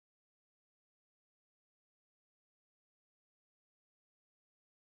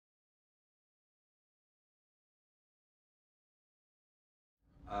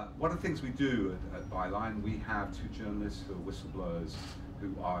One of the things we do at Byline, we have two journalists who are whistleblowers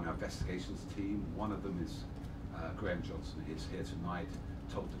who are on our investigations team. One of them is Graham Johnson. He's here tonight,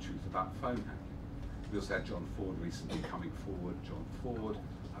 told the truth about phone hacking. We also had John Ford recently coming forward. John Ford,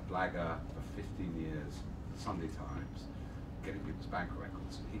 a blagger for 15 years, Sunday Times, getting people's bank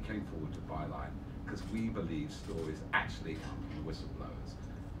records. He came forward to Byline because we believe stories actually come from the whistleblowers.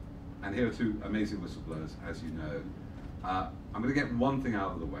 And here are two amazing whistleblowers, as you know. I'm going to get one thing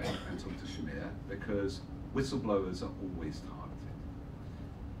out of the way and talk to Shamir, because whistleblowers are always targeted.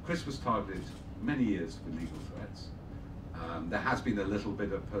 Chris was targeted many years for legal threats. There has been a little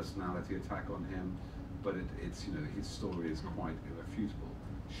bit of personality attack on him, but it's, you know, his story is quite irrefutable.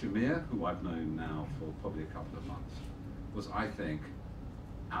 Shamir, who I've known now for probably a couple of months, was, I think,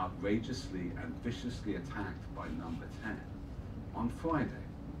 outrageously and viciously attacked by Number 10 on Friday.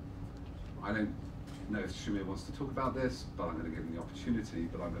 I don't know if Shamir wants to talk about this, but I'm going to give him the opportunity,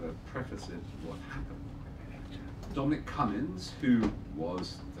 but I'm going to preface it with what happened. Dominic Cummins, who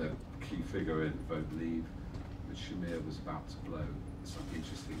was the key figure in Vote Leave, which Shamir was about to blow some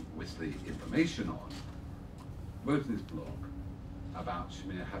interesting whistly information on, wrote in his blog about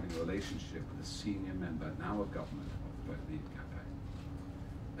Shamir having a relationship with a senior member, now of government, of the Vote Leave campaign,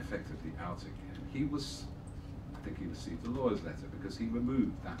 effectively outing him. He was, I think he received a lawyer's letter because he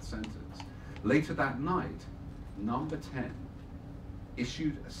removed that sentence. Later that night, Number 10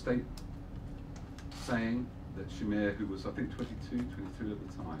 issued a statement saying that Shamir, who was I think 22, 23 at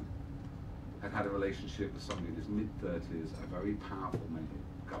the time, had a relationship with somebody in his mid-30s, a very powerful member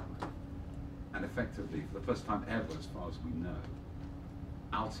of government, and effectively, for the first time ever, as far as we know,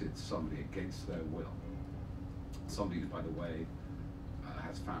 outed somebody against their will. Somebody who, by the way,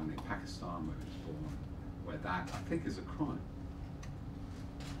 has family in Pakistan, where he was born, where that, I think, is a crime.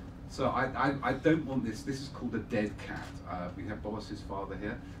 So I don't want this. This is called a dead cat. We have Boris's father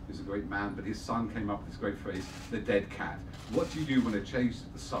here, who's a great man, but his son came up with this great phrase, the dead cat. What do you do when it changes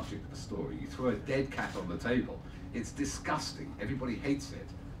the subject of the story? You throw a dead cat on the table. It's disgusting. Everybody hates it.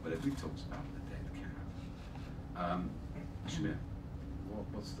 But if we talked about the dead cat. Shamir,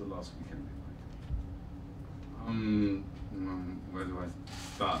 what's the last weekend been like? Where do I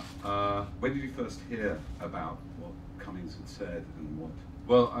start? When did you first hear about what Cummings had said and what?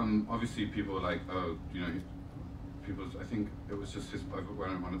 Well, obviously people were like, oh, you know, I think it was just his, when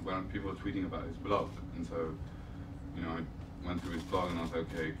people were tweeting about his blog, and so, you know, I went through his blog and I was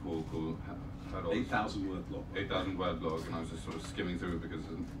like, okay, cool. 8,000 word blog. 8,000 word blog, and I was just sort of skimming through it because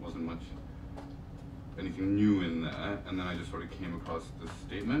there wasn't much, anything new in there, and then I just sort of came across this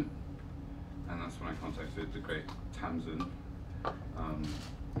statement, and that's when I contacted the great Tamsin.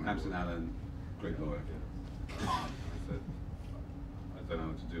 Tamsin Allen, great lawyer. I said, I don't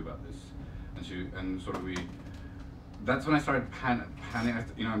know what to do about this, and sort of that's when I started panicking.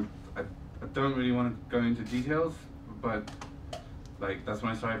 You know, I don't really want to go into details, but like that's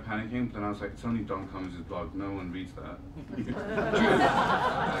when I started panicking. But then I was like, it's only Don Cummins' blog. No one reads that.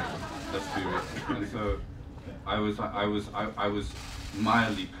 Let's be real. And so I was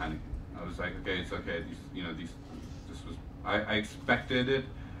mildly panicking. I was like, okay, it's okay. I expected it.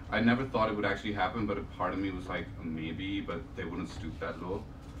 I never thought it would actually happen, but a part of me was like, maybe, but they wouldn't stoop that low.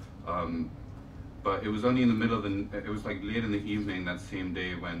 But it was only in the middle of it was like late in the evening that same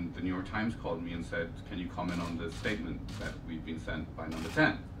day when the New York Times called me and said, can you comment on the statement that we've been sent by Number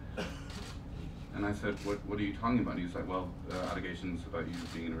 10? And I said, what are you talking about? And he was like, well, allegations about you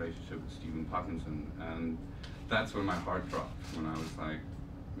being in a relationship with Stephen Parkinson. And that's when my heart dropped, when I was like,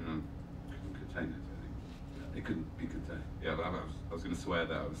 you know, couldn't contain it. It couldn't be contained. Yeah, but I was going to swear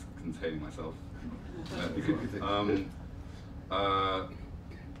that I was containing myself.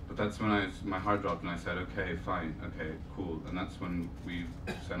 But that's when my heart dropped and I said, okay, fine, okay, cool. And that's when we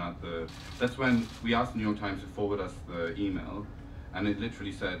sent out that's when we asked the New York Times to forward us the email, and it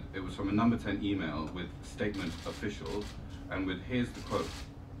literally said, it was from a Number 10 email with statement official, and with here's the quote,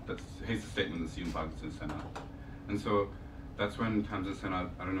 here's the statement that Stephen Parkinson sent out. And so that's when Tamsin sent out,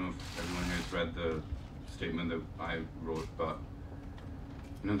 I don't know if everyone here has read the statement that I wrote, but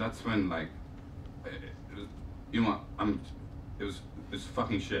you know, that's when like, you know what, it's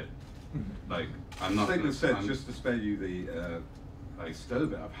fucking shit. Like, I'm not. Statement said, just to spare you the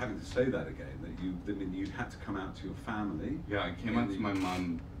extent of having to say that again, that you had to come out to your family. Yeah, I came out to my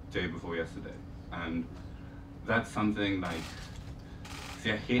mum day before yesterday, and that's something like,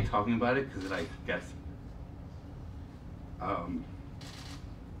 see, I hate talking about it because it like gets. And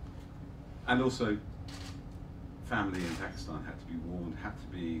also, family in Pakistan had to be warned, had to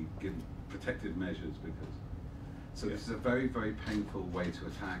be given protective measures because. So this is a very, very painful way to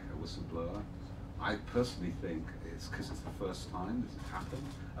attack a whistleblower. I personally think it's because it's the first time this has happened.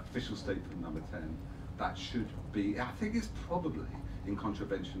 Official statement number 10. That should be, I think it's probably in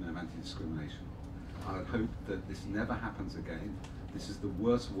contravention of anti-discrimination law. And I'd hope that this never happens again. This is the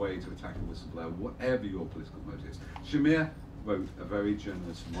worst way to attack a whistleblower, whatever your political motives. Shamir wrote a very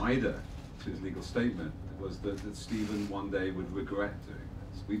generous rider to his legal statement, was that Stephen one day would regret doing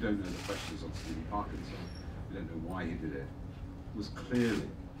this. We don't know the questions on Stephen Parkinson. We don't know why he did it. It was clearly.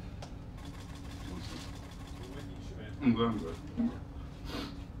 I'm good.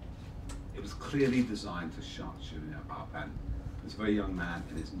 It was clearly designed to shut Shamir up, and this very young man,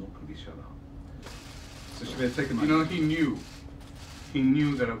 and it's not going to be shut up. So Shamir, take a moment. You know, he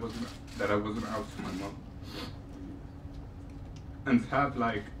knew that I wasn't out to my mom, and have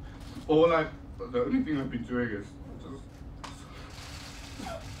like, the only thing I've been doing is just.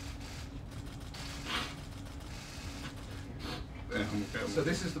 Yeah, I'm okay. So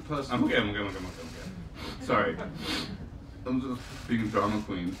this is the person. I'm okay. Sorry. I'm just being drama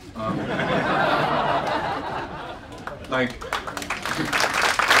queen. Like.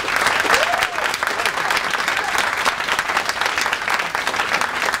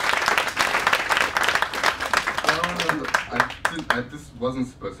 This wasn't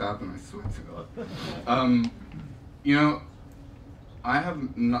supposed to happen, I swear to God. You know, I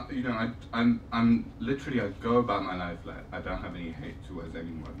have not, you know, I'm literally, I go about my life like I don't have any hate towards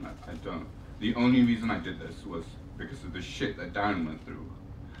anyone. I don't. The only reason I did this was because of the shit that Darren went through.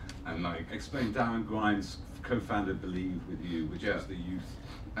 And like, explain. Darren Grimes co-founded Believe with you, which is the youth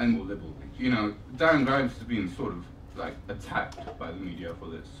and or liberal league. You know, Darren Grimes has been sort of like attacked by the media for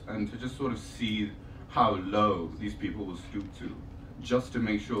this, and to just sort of see how low these people will stoop to, just to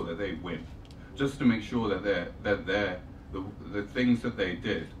make sure that they win, just to make sure that they're the things that they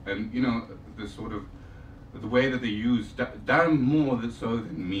did, and you know, the sort of the way that they used Darren more so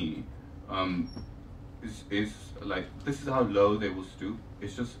than me, is like, this is how low they will stoop.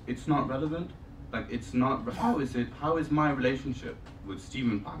 It's just, it's not relevant. Like, it's not. How is my relationship with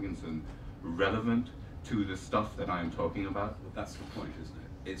Stephen Parkinson relevant to the stuff that I'm talking about? Well, that's the point, isn't it?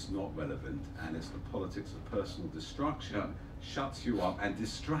 It's not relevant, and it's the politics of personal destruction. Yeah. Shuts you up and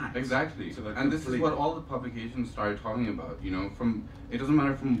distracts. Exactly. And this is what all the publications started talking about, you know, it doesn't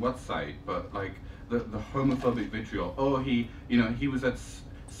matter from what site, but like the homophobic vitriol. Oh, he was at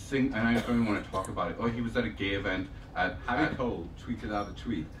and I don't even want to talk about it. Oh, he was at a gay event at Harry Cole tweeted out a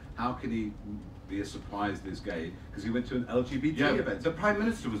tweet. How can he be as surprised as gay? Because he went to an LGBT event. The Prime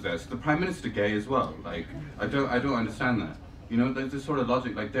Minister was there, so the Prime Minister gay as well. Like, I don't understand that. You know, there's this sort of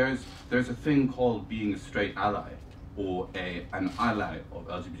logic. Like, there's a thing called being a straight ally, or an ally of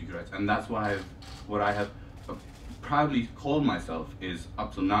LGBTQ rights, and that's what I have proudly called myself, is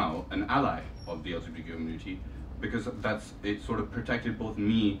up till now an ally of the LGBT community, because it sort of protected both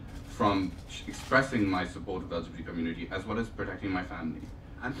me from expressing my support of the LGBT community, as well as protecting my family.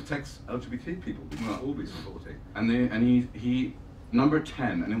 And protects LGBT people, which we'll all be supporting. And he number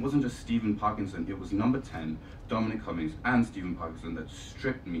 10, and it wasn't just Stephen Parkinson, it was number 10, Dominic Cummings and Stephen Parkinson, that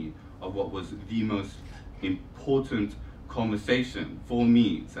stripped me of what was the most important conversation for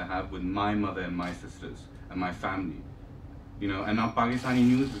me to have with my mother and my sisters and my family. You know, and now Pakistani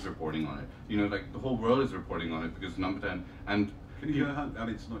news is reporting on it. You know, like, the whole world is reporting on it because number 10, and can you go home? I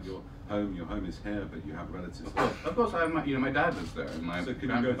mean, it's not your home is here, but you have relatives there. Of course, I have my dad lives there. And my so can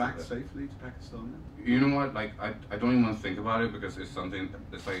you go back safely to Pakistan then? You know what, like, I don't even want to think about it, because it's something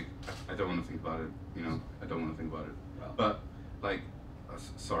that's like, I don't want to think about it, you know, I don't want to think about it. Well, but, like,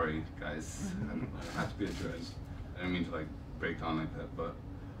 sorry, guys. It had to be addressed. I didn't mean to, like, break down like that, but,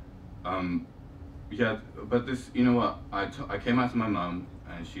 yeah, but this, you know what, I came out to my mom,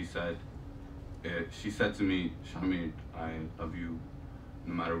 and she said to me, Shamir, I love you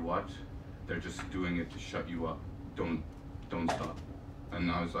no matter what. They're just doing it to shut you up. Don't stop.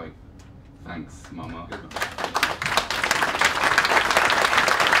 And I was like, thanks, Mama.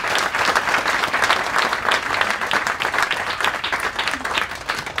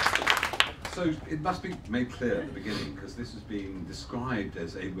 So it must be made clear at the beginning, because this is being described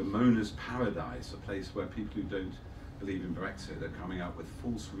as a Ramona's paradise, a place where people who don't believe in Brexit are coming up with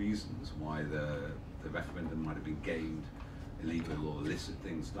false reasons why the referendum might have been gamed, illegal or illicit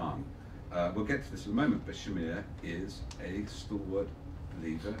things done. We'll get to this in a moment, but Shamir is a stalwart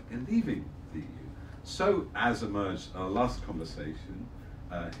believer in leaving the EU. So, as emerged in our last conversation,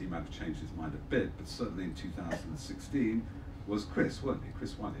 he might have changed his mind a bit, but certainly in 2016, was Chris, weren't you?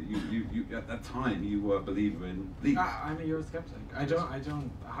 Chris Wilder. You at that time you were a believer in leave. I'm a Eurosceptic. I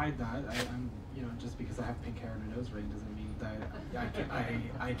don't hide that. I'm you know, just because I have pink hair and a nose ring doesn't mean that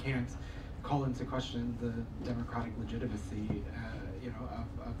I can't call into question the democratic legitimacy you know,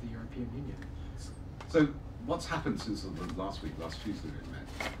 of the European Union. So what's happened since last Tuesday we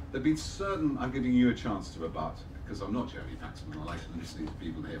met? There've been certain, I'm giving you a chance to rebut, because I'm not Jeremy Paxman, I like listening to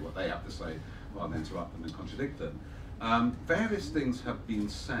people and hear what they have to say rather than interrupt them and contradict them. Various things have been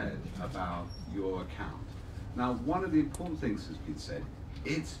said about your account. Now, one of the important things has been said,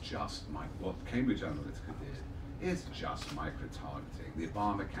 it's just what Cambridge Analytica did, it's just micro-targeting. The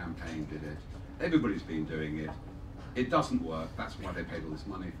Obama campaign did it, everybody's been doing it. It doesn't work, that's why they paid all this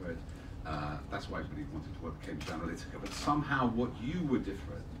money for it. That's why everybody wanted to work with Cambridge Analytica. But somehow what you were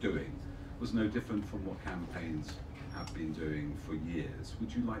doing was no different from what campaigns have been doing for years.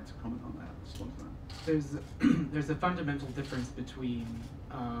 Would you like to comment on that, respond to that? There's a fundamental difference between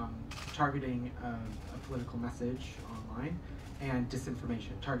targeting a political message online and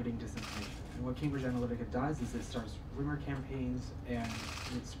disinformation, targeting disinformation. And what Cambridge Analytica does is it starts rumor campaigns and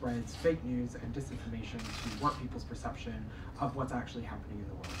it spreads fake news and disinformation to warp people's perception of what's actually happening in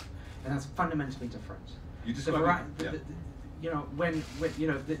the world. And that's fundamentally different. You describe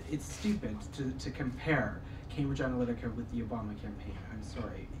it's stupid to compare Cambridge Analytica with the Obama campaign. I'm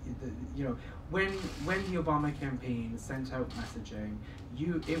sorry. When the Obama campaign sent out messaging,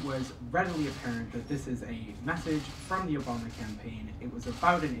 it was readily apparent that this is a message from the Obama campaign. It was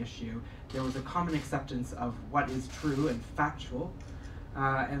about an issue. There was a common acceptance of what is true and factual,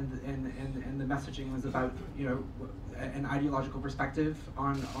 and the messaging was about an ideological perspective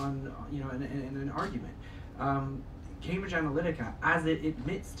on an argument. Cambridge Analytica, as it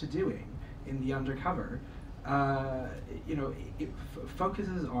admits to doing in the undercover, it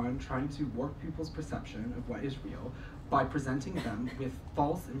focuses on trying to warp people's perception of what is real by presenting them with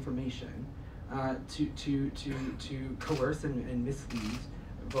false information to coerce and mislead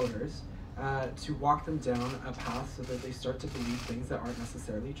voters, to walk them down a path so that they start to believe things that aren't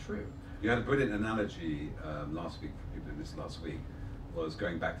necessarily true. You had a brilliant analogy last week, for people in this last week, was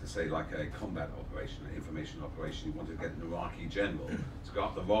going back to say like a combat operation, an information operation. You wanted to get an Iraqi general to go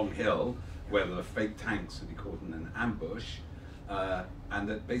up the wrong hill where there were fake tanks to be caught in an ambush, and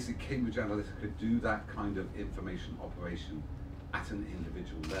that basically Cambridge Analytica could do that kind of information operation at an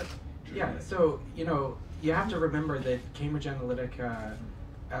individual level. Yeah, so you have to remember that Cambridge Analytica,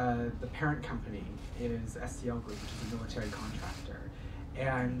 the parent company is SCL Group, which is a military contractor.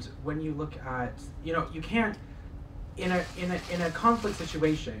 And when you look at, you can't, in a conflict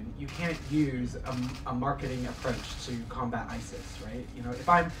situation, you can't use a marketing approach to combat ISIS, right? If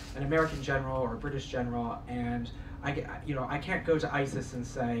I'm an American general or a British general, and I can't go to ISIS and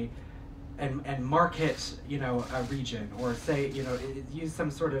say, and market, a region, or say, use some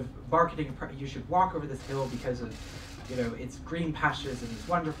sort of marketing. You should walk over this hill because of, it's green pastures and it's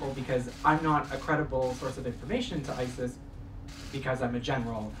wonderful, because I'm not a credible source of information to ISIS because I'm a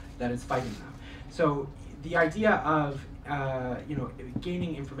general that is fighting them. So the idea of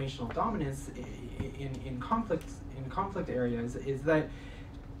gaining informational dominance in conflict areas is that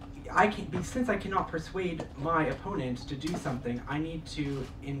since I cannot persuade my opponent to do something, I need to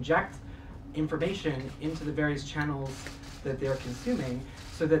inject information into the various channels that they're consuming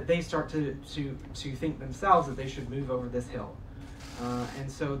so that they start to think themselves that they should move over this hill.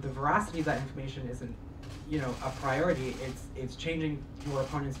 And so the veracity of that information isn't a priority. It's changing your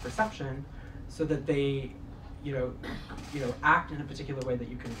opponent's perception so that they act in a particular way that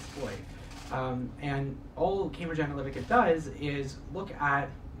you can exploit. And all Cambridge Analytica does is look at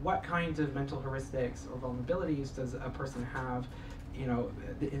what kinds of mental heuristics or vulnerabilities does a person have,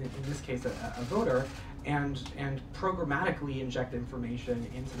 in this case a voter, and programmatically inject information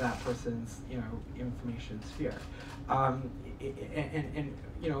into that person's information sphere. And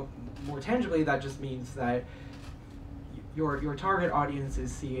more tangibly, that just means that your target audience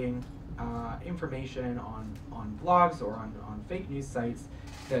is seeing information on blogs or on fake news sites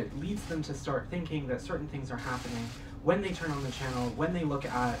that leads them to start thinking that certain things are happening. When they turn on the channel, when they look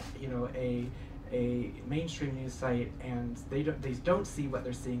at a mainstream news site and they don't see what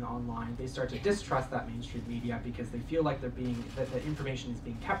they're seeing online, they start to distrust that mainstream media because they feel like that the information is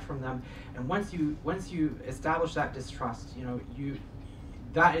being kept from them. And once you establish that distrust,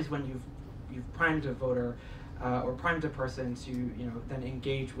 that is when you've primed a voter or primed a person to then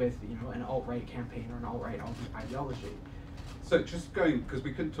engage with an alt-right campaign or an alt-right ideology. So just going, because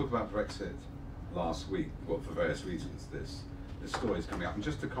we couldn't talk about Brexit last week, well, for various reasons, this story is coming up. And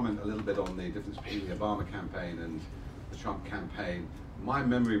just to comment a little bit on the difference between the Obama campaign and the Trump campaign, my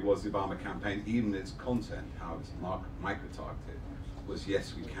memory was the Obama campaign, even its content, how it's micro-targeted, was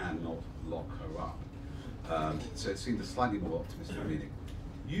yes, we can not lock her up. So it seemed a slightly more optimistic meaning.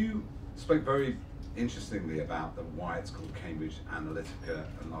 You spoke very interestingly about why it's called Cambridge Analytica,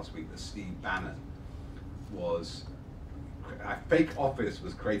 and last week that Steve Bannon was, a fake office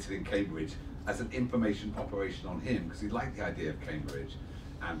was created in Cambridge as an information operation on him, because he liked the idea of Cambridge,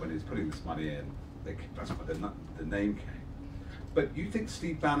 and when he was putting this money in, that's where the name came. But you think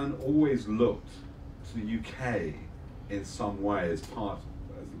Steve Bannon always looked to the UK in some way as part,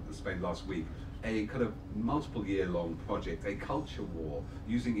 as I explained last week, a kind of multiple year-long project, a culture war,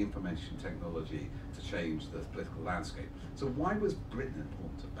 using information technology to change the political landscape. So why was Britain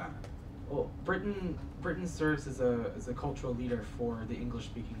important to Bannon? Well, Britain serves as a cultural leader for the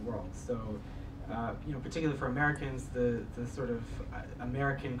English-speaking world. So, you know, particularly for Americans, the sort of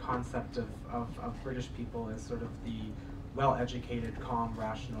American concept of British people is sort of the well-educated, calm,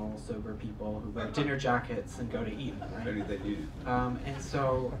 rational, sober people who wear dinner jackets and go to Eton, right? Only they knew. And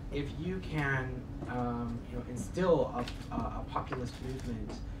so, if you can, you know, instill a populist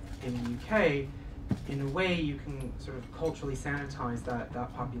movement in the UK, in a way, you can sort of culturally sanitize that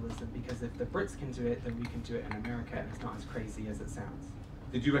populism, because if the Brits can do it, then we can do it in America, and it's not as crazy as it sounds.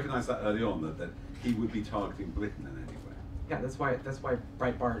 Did you recognise that early on, that he would be targeting Britain in any way? Yeah, that's why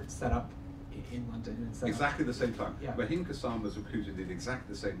Breitbart set up in London. And exactly the same time. Yeah. Raheem Kassam was recruited at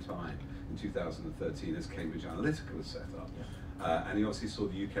exactly the same time in 2013 as Cambridge Analytica was set up. Yeah. And he obviously saw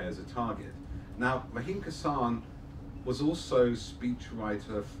the UK as a target. Now, Raheem Kassam was also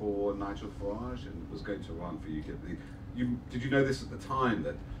speechwriter for Nigel Farage and was going to run for UKIP. Did you know this at the time?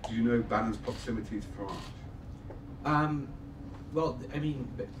 Do you know Bannon's proximity to Farage? Well, I mean,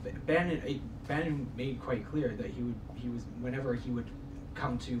 Bannon made quite clear that he was whenever he would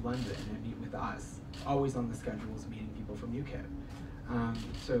come to London and meet with us, always on the schedule was meeting people from UKIP.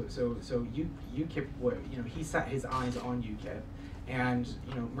 So UKIP, you know, he set his eyes on UKIP, and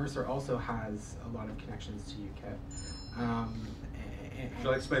you know, Mercer also has a lot of connections to UKIP.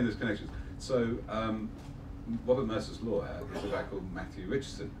 Shall I explain those connections? So Robert Mercer's lawyer is a guy called Matthew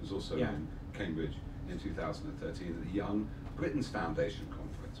Richardson, who's also in Cambridge in 2013 at the Young Britain's Foundation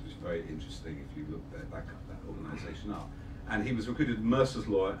conference, which is very interesting if you look that organisation up. And he was recruited as Mercer's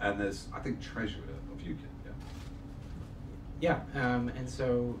lawyer and as, I think, treasurer of UKIP. Yeah, and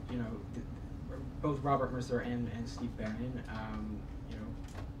so, you know, both Robert Mercer and Steve Bannon, you know,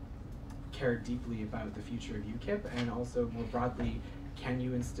 cared deeply about the future of UKIP, and also more broadly, can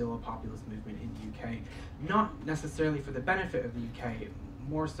you instill a populist movement in the UK? Not necessarily for the benefit of the UK,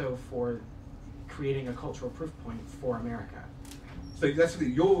 more so for creating a cultural proof point for America. So that's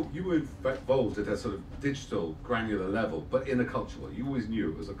you were involved at a sort of digital, granular level, but in a culture war. You always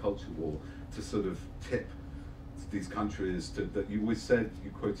knew it was a culture war to sort of tip these countries to, that you always said, you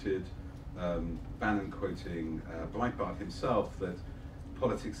quoted Bannon quoting Breitbart himself, that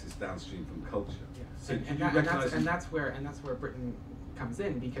politics is downstream from culture. Yeah. So and that's where Britain comes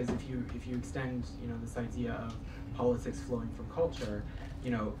in, because if you extend, you know, this idea of politics flowing from culture,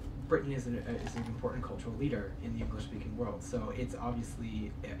 you know, Britain is an important cultural leader in the English-speaking world. So it's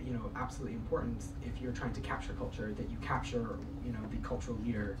obviously, you know, absolutely important, if you're trying to capture culture, that you capture, you know, the cultural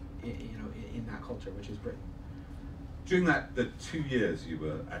leader, you know, in that culture, which is Britain. During the 2 years you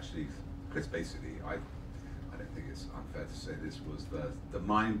were actually, Chris, basically, I don't think it's unfair to say this was the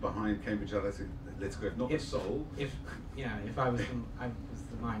mind behind Cambridge Analytica, if not the soul. If I was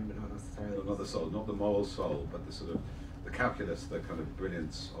the mind, but not necessarily. Not the soul, not the moral soul, but the sort of the calculus, the kind of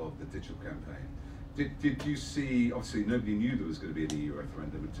brilliance of the digital campaign. Did you see? Obviously, nobody knew there was going to be an EU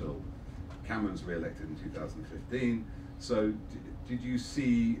referendum until Cameron was re-elected in 2015. So, did you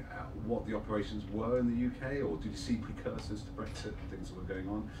see what the operations were in the UK, or did you see precursors to Brexit, things that were going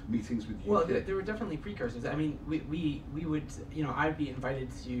on, meetings with UK? Well, there were definitely precursors. I mean, we would, you know, I'd be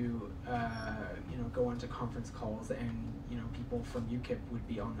invited to, you know, go onto conference calls, and you know, people from UKIP would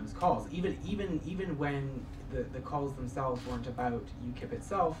be on those calls. Even when the calls themselves weren't about UKIP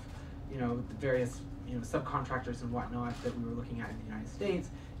itself, you know, the various, you know, subcontractors and whatnot that we were looking at in the United States,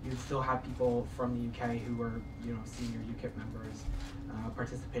 you'd still have people from the UK who were, you know, senior UKIP members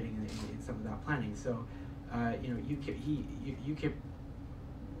participating in some of that planning. So, you know, UKIP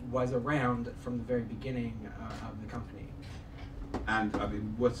was around from the very beginning of the company. And I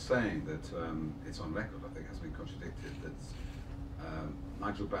mean, worth saying that it's on record, I think, has been contradicted, that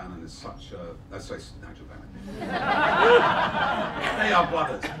Nigel Bannon is such a, Nigel Bannon. They are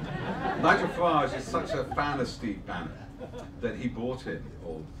brothers. Nigel Farage is such a fan of Steve Bannon that he bought him,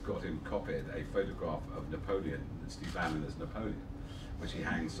 or got him copied, a photograph of Napoleon, Steve Bannon as Napoleon, which he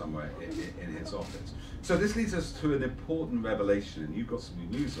hangs somewhere in his office. So this leads us to an important revelation, and you've got some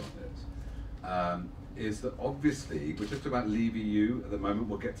new news on this, is that obviously, we're just about Leave EU at the moment,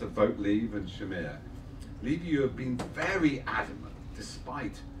 we'll get to Vote Leave and Shamir. Leave EU have been very adamant,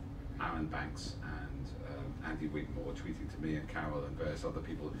 despite Aaron Banks and Andy Wigmore tweeting to me and Carol and various other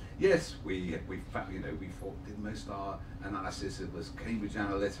people, yes, we thought did most of our analysis. It was Cambridge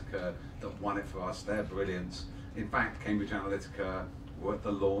Analytica that won it for us. They're brilliant. In fact, Cambridge Analytica were at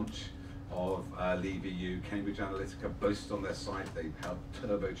the launch of LeavEU. Cambridge Analytica boasts on their site they've helped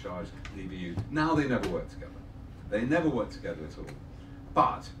turbocharge LeavEU. Now they never work together. They never work together at all.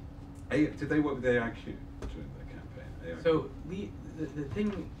 But did they work with AIQ during the campaign? AIQ? So the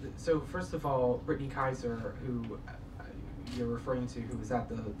thing. So first of all, Brittany Kaiser, who you're referring to, who was at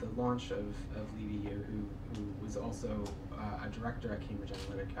the launch of LeavEU, who was also a director at Cambridge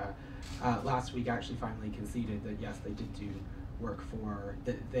Analytica, last week actually finally conceded that yes, they did do work for,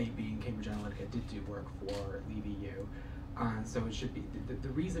 that they being Cambridge Analytica did do work for LeavEU. So it should be, the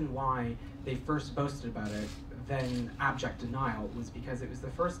reason why they first boasted about it, then abject denial, was because it was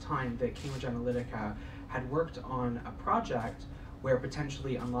the first time that Cambridge Analytica had worked on a project where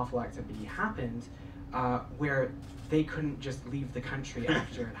potentially unlawful activity happened, where they couldn't just leave the country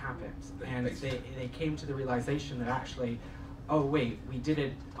after it happened. And they came to the realization that actually, oh wait, we did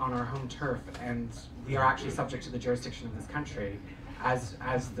it on our home turf, and we are actually subject to the jurisdiction of this country, as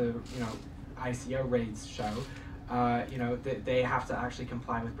the ICO raids show. They have to actually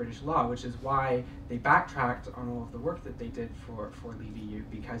comply with British law, which is why they backtracked on all of the work that they did for LeavEU,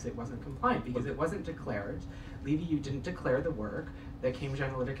 because it wasn't compliant, because it wasn't declared. LeavEU didn't declare the work that Cambridge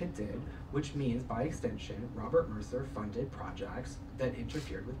Analytica did, which means, by extension, Robert Mercer funded projects that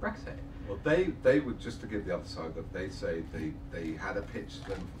interfered with Brexit. Well, they would, just to give the other side, that they say they had a pitch to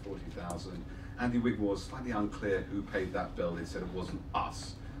them for 40,000. Andy Wigmore was slightly unclear who paid that bill. They said it wasn't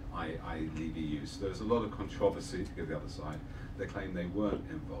us, LeavEU. So there's a lot of controversy, to give the other side. They claim they weren't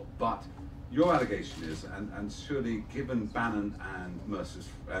involved. But your allegation is, and surely given Bannon and Mercer's,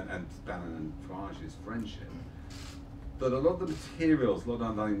 and Bannon and Farage's friendship, that a lot of the materials, a lot of the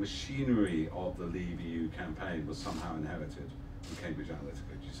underlying machinery of the LeavEU campaign was somehow inherited from Cambridge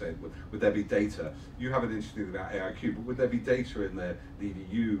Analytica. You say, would there be data? You have an interesting thing about AIQ, but would there be data in the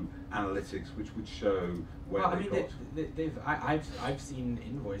LeavEU analytics which would show where I've seen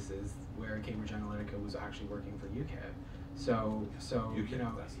invoices where Cambridge Analytica was actually working for UKIP. So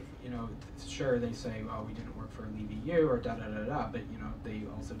sure, they say, well, we didn't work for LeavEU or da da da da, but they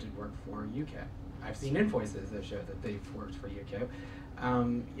also did work for UKIP. I've seen invoices that show that they've worked for UKIP.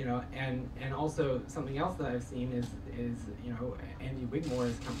 And also something else that I've seen is Andy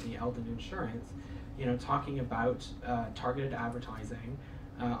Wigmore's company, Eldon Insurance, talking about targeted advertising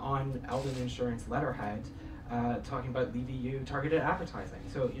on Eldon Insurance letterhead, talking about LeavEU targeted advertising.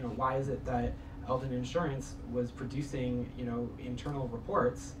 So why is it that Eldon Insurance was producing internal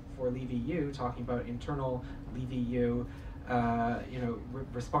reports for LeavEU talking about internal LeavEU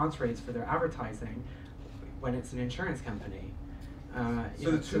response rates for their advertising when it's an insurance company?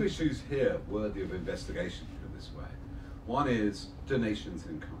 So the two issues here worthy of investigation, put it this way. One is donations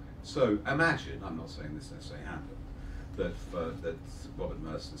in kind. So imagine, I'm not saying this necessarily happened, that Robert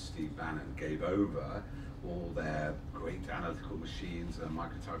Mercer and Steve Bannon gave over all their great analytical machines and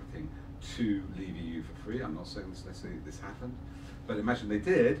micro-targeting to LeavEU for free. I'm not saying this happened, but imagine they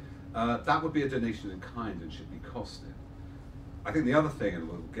did. That would be a donation in kind and should be costed. I think the other thing, and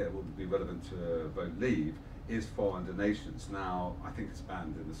will be relevant to Vote Leave, is foreign donations. Now, I think it's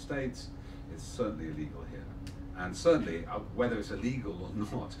banned in the States. It's certainly illegal here. And certainly, whether it's illegal or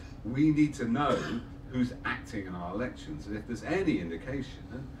not, we need to know who's acting in our elections. And if there's any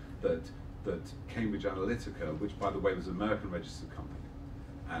indication that Cambridge Analytica, which by the way was an American registered company,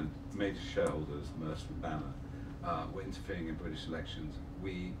 and major shareholders, Mercer and Banner, were interfering in British elections,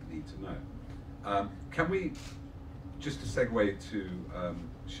 we need to know. Can we, just to segue to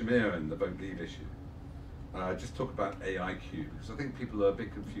Shamir and the Vote Leave issue, just talk about AIQ, because I think people are a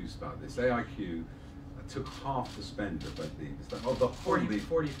bit confused about this. AIQ took half the spend of Vote Leave. Is that, of the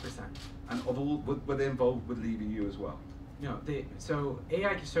 40%? And of all, were they involved with LeavEU as well? No, so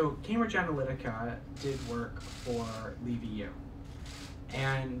Cambridge Analytica did work for LeavEU,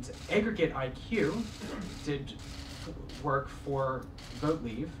 and Aggregate IQ did work for Vote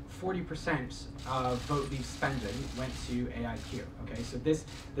Leave. 40% of Vote Leave spending went to AIQ. Okay, so this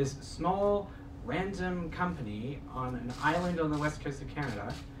small random company on an island on the west coast of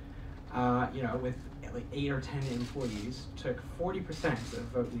Canada, with like 8 or 10 employees, took 40% of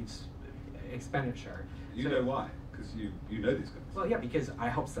Vote Leave's expenditure. You know why? Because you know these guys. Well, yeah, because I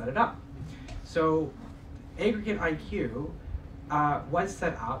helped set it up. So Aggregate IQ was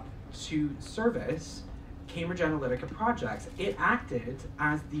set up to service Cambridge Analytica projects. It acted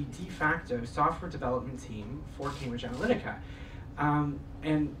as the de facto software development team for Cambridge Analytica.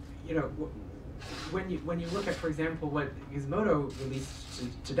 And when you look at, for example, what Gizmodo released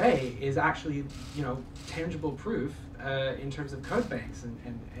today is actually, tangible proof in terms of code banks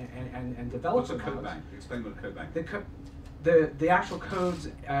and developer. What's a code bank? Explain what a code bank is. The actual codes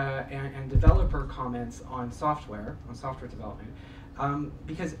and developer comments on software development,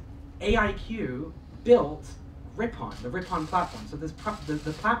 because AIQ built Ripon, the Ripon platform. So this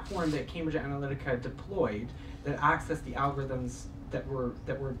the platform that Cambridge Analytica deployed that accessed the algorithms that were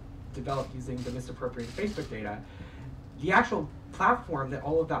developed using the misappropriated Facebook data, the actual platform that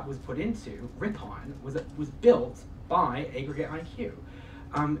all of that was put into, Ripon, was built by Aggregate IQ.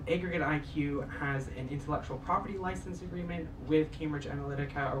 Aggregate IQ has an intellectual property license agreement with Cambridge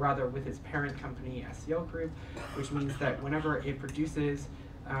Analytica, or rather with its parent company, SCL Group, which means that whenever it produces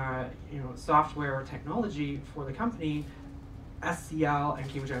software or technology for the company, SCL and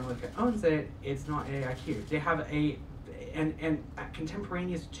Cambridge Analytica owns it. It's not AIQ. They have and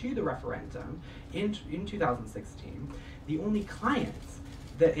contemporaneous to the referendum in 2016, the only clients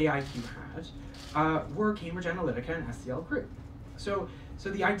that AIQ had were Cambridge Analytica and SCL Group. So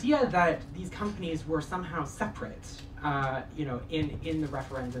the idea that these companies were somehow separate, in the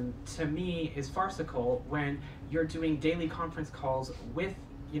referendum, to me is farcical when you're doing daily conference calls with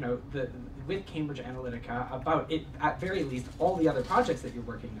with Cambridge Analytica about it, at very least, all the other projects that you're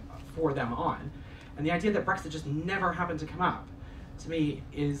working for them on. And the idea that Brexit just never happened to come up, to me,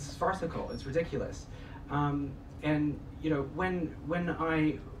 is farcical. It's ridiculous. And when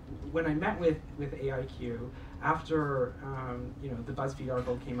I met with AIQ after the BuzzFeed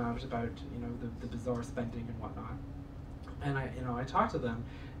article came out about the bizarre spending and whatnot, and I talked to them,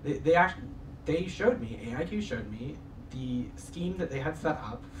 they showed me, AIQ showed me the scheme that they had set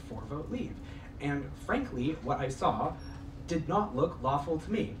up for Vote Leave. And frankly, what I saw did not look lawful to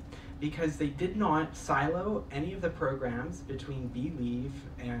me, because they did not silo any of the programs between Leave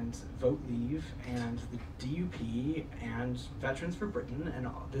and Vote Leave and the DUP and Veterans for Britain and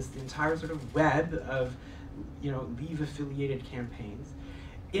this entire sort of web of Leave affiliated campaigns.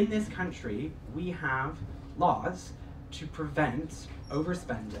 In this country, we have laws to prevent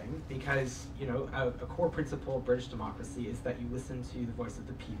overspending, because a core principle of British democracy is that you listen to the voice of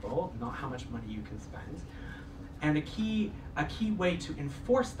the people, not how much money you can spend. And a key way to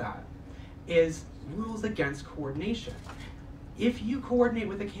enforce that is rules against coordination. If you coordinate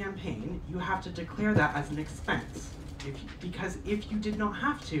with a campaign, you have to declare that as an expense. Because if you did not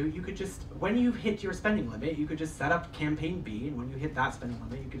have to, you could just, when you hit your spending limit, you could just set up campaign B, and when you hit that spending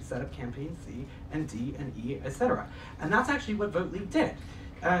limit, you could set up campaign C and D and E, etc. And that's actually what Vote Leave did.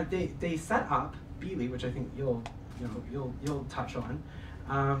 They set up B-Leave, which I think you'll touch on.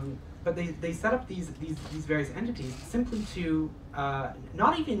 But they set up these various entities simply to they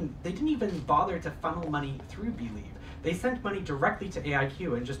didn't even bother to funnel money through B-Leave. They sent money directly to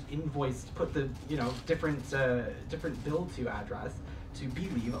AIQ and just invoiced, put the different bill to address to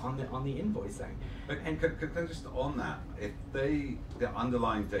BeLeave on the invoicing. And can just on that, if the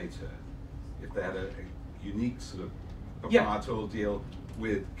underlying data, if they had a unique sort of proprietorial deal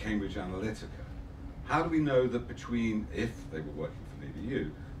with Cambridge Analytica, how do we know that if they were working for the EU,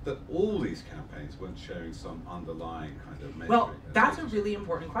 that all these campaigns weren't sharing some underlying kind of metric? Well, that's a really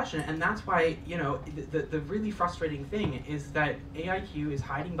important question, and that's why, the really frustrating thing is that AIQ is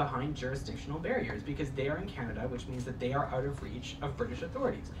hiding behind jurisdictional barriers, because they are in Canada, which means that they are out of reach of British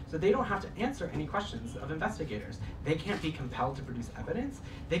authorities. So they don't have to answer any questions of investigators. They can't be compelled to produce evidence.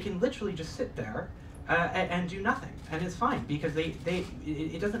 They can literally just sit there and do nothing, and it's fine, because it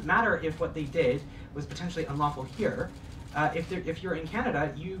doesn't matter if what they did was potentially unlawful here. If you're in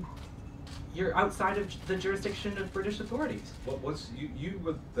Canada, you're outside of the jurisdiction of British authorities. You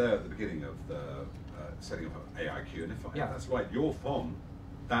were there at the beginning of the setting up of AIQ, and if that's right, you're from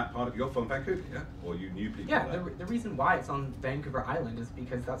that part of Vancouver, yeah? Or you knew people there? Yeah, the reason why it's on Vancouver Island is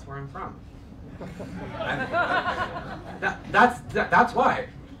because that's where I'm from. That's why.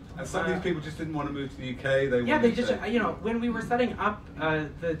 And some of these people just didn't want to move to the UK. They just, when we were setting up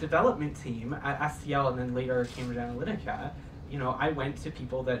the development team at SCL and then later Cambridge Analytica, I went to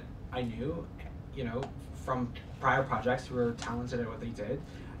people that I knew, from prior projects who were talented at what they did.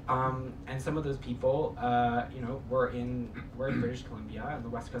 And some of those people, were in British Columbia on the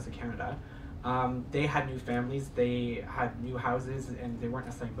west coast of Canada. They had new families, they had new houses, and they weren't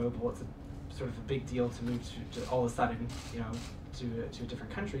necessarily mobile. It's a sort of a big deal to move to all of a sudden, to a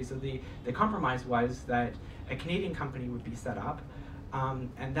different country. So the compromise was that a Canadian company would be set up,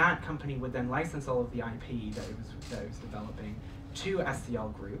 and that company would then license all of the IP that it was developing to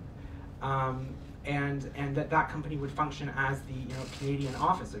SCL Group. and that company would function as the Canadian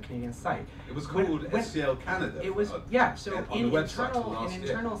office or Canadian site. It was called SCL Canada. It was So in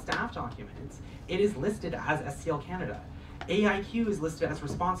internal staff documents, it is listed as SCL Canada. AIQ is listed as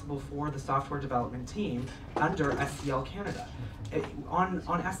responsible for the software development team under SCL Canada. On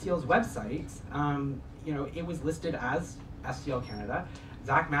SCL's website, it was listed as SCL Canada.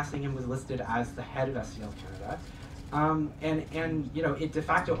 Zach Massingham was listed as the head of SCL Canada. It de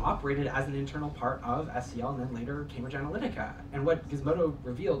facto operated as an internal part of SCL and then later Cambridge Analytica. And what Gizmodo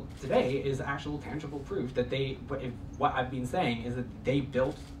revealed today is actual tangible proof that what I've been saying is that they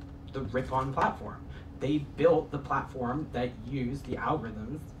built the Ripon platform. They built the platform that used the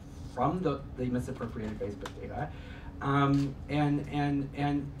algorithms from the misappropriated Facebook data.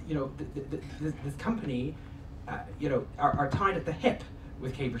 This company, are tied at the hip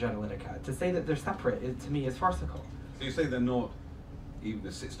with Cambridge Analytica. To say that they're separate, to me, is farcical. So you say they're not even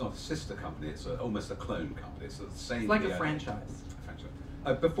it's not a sister company, it's almost a clone company. It's the same. It's like a franchise.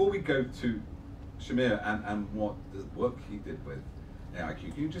 Before we go to Shamir and what the work he did with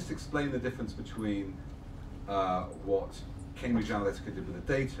AIQ, can you just explain the difference between what Cambridge Analytica did with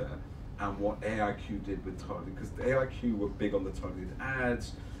the data and what AIQ did with targeting? Because AIQ were big on the targeted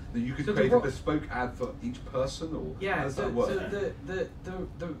ads. That you could create a bespoke ad for each person, or how does that work? So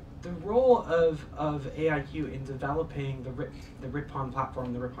the role of AIQ in developing the Ripon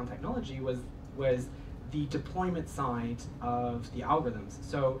platform, the Ripon technology, was the deployment side of the algorithms.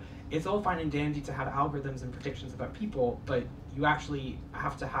 So it's all fine and dandy to have algorithms and predictions about people, but you actually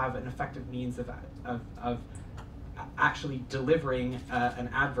have to have an effective means of actually delivering an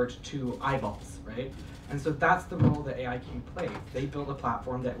advert to eyeballs, right? And so that's the role that AIQ played. They built a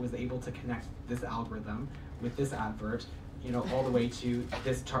platform that was able to connect this algorithm with this advert, all the way to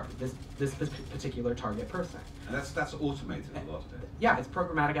this particular target person. And that's automated a lot of it. Yeah, it's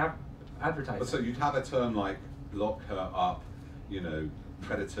programmatic advertising. But so you'd have a term like lock her up,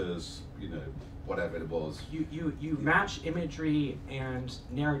 predators, whatever it was. You match imagery and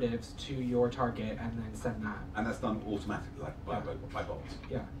narratives to your target and then send that. And that's done automatically, like by bots.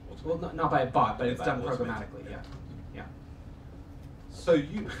 Yeah. Well, not by a bot, but it's done programmatically. Yeah. So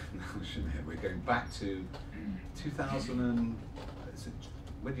we're going back to 2000 and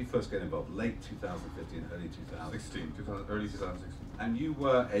when did you first get involved? Late 2015, early 2016. Early 2016. And you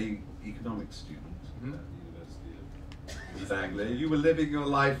were a economics student at the University of East Anglia. You were living your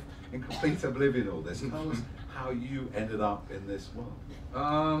life in complete oblivion of all this. Tell us how you ended up in this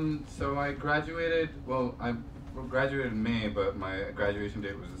world. So I graduated. Well, I graduated in May, but my graduation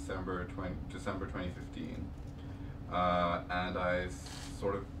date was December 2015. And I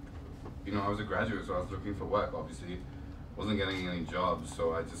sort of, I was a graduate, so I was looking for work. Obviously, wasn't getting any jobs,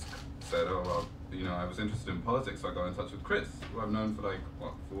 so I just said, oh well, I was interested in politics, so I got in touch with Chris, who I've known for like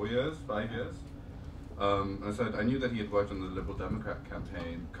 5 years. And I said I knew that he had worked on the Liberal Democrat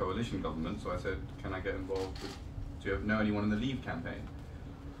campaign coalition government, so I said, can I get involved with? Do you know anyone in the Leave campaign?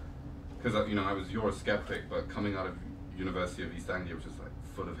 Because I was Eurosceptic, but coming out of University of East Anglia, which is like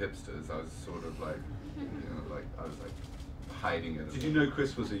full of hipsters, I was sort of like, I was like hiding it. Did you know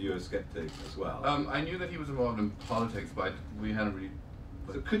Chris was a Eurosceptic as well? I knew that he was involved in politics, but we hadn't really.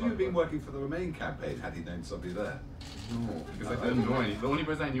 So could you have been working for the Remain campaign had he known somebody there? No, because I didn't know any. The only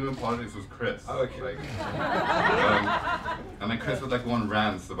person I knew in politics was Chris. Oh, okay. Like, and then Chris would like go on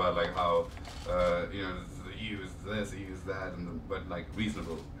rants about like how the EU is this, EU is that, but like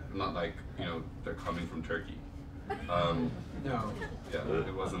reasonable, not like they're coming from Turkey. No. Yeah,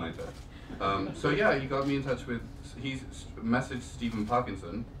 it wasn't like that. So yeah, he got me in touch with. He's messaged Stephen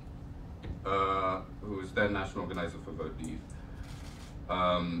Parkinson, who was then national organizer for Vote Leave.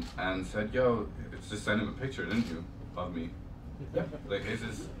 And said, yo, just send him a picture, didn't you, of me? Yep. Like, is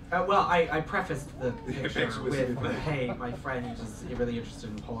this... well, I prefaced the picture with, hey, my friend is really interested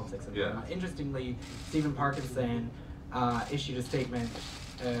in politics. And interestingly, Stephen Parkinson issued a statement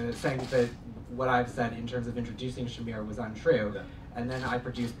saying that what I've said in terms of introducing Shamir was untrue. Yeah. And then I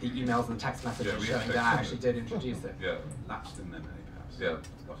produced the emails and text messages showing that I actually did introduce it. Yeah. Lapsed in memory, perhaps.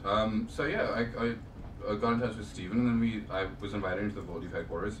 Yeah. So yeah, I got in touch with Stephen, and then I was invited into the Vote Leave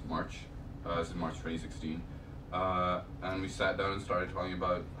headquarters March. This is March 2016, and we sat down and started talking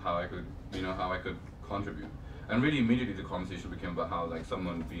about how I could, how I could contribute. And really immediately the conversation became about how like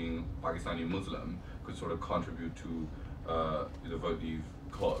someone being Pakistani Muslim could sort of contribute to the Vote Leave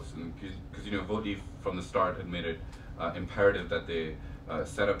cause, and because Vote Leave from the start had made it imperative that they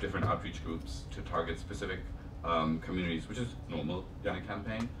set up different outreach groups to target specific communities, which is normal in a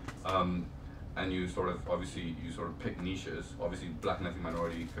campaign. And you sort of pick niches. Obviously, Black and ethnic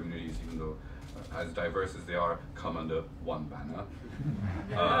minority communities, even though as diverse as they are, come under one banner.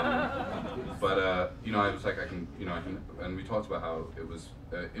 You know, I was like, I can, and we talked about how it was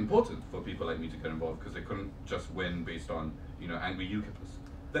important for people like me to get involved because they couldn't just win based on, angry UKIPers.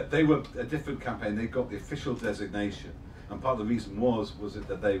 That they were a different campaign. They got the official designation, and part of the reason was it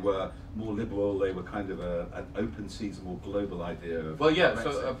that they were more liberal. They were kind of an open season, more global idea of. Well, yeah.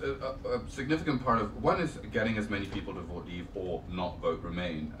 Brexit. So a significant part of one is getting as many people to vote Leave or not vote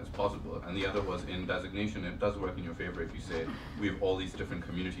Remain as possible, and the other was in designation. It does work in your favor if you say we have all these different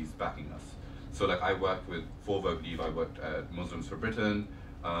communities backing us. So like I worked with for Vote Leave. I worked at Muslims for Britain.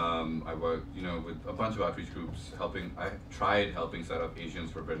 I worked, with a bunch of outreach groups helping. I tried helping set up Asians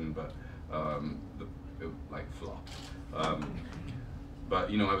for Britain, but it flopped.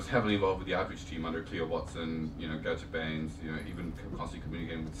 But I was heavily involved with the outreach team under Cleo Watson, Gertrude Baines, even constantly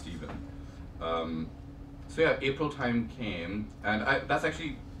communicating with Stephen. So yeah, April time came, and that's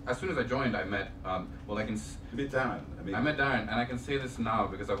actually as soon as I joined, I met You met Darren. I met Darren, and I can say this now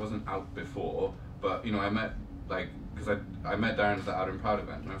because I wasn't out before, but I met because I met Darren at the Out and Proud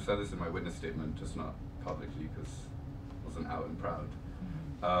event, and I've said this in my witness statement, just not publicly because I wasn't out and proud.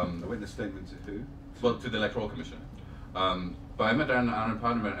 A witness statement to who? Well, to the Electoral Commission. But I met Darren at the Out and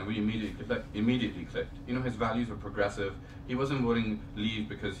Proud event, and we immediately clicked. His values were progressive. He wasn't voting Leave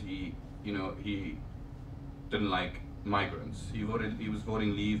because he didn't like migrants. He was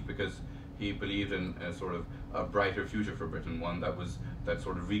voting Leave because he believed in a sort of a brighter future for Britain, one that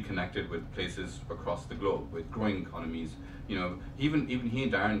sort of reconnected with places across the globe, with growing economies. Even he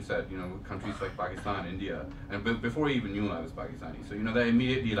and Darren said, countries like Pakistan, India, and before he even knew I was Pakistani. So they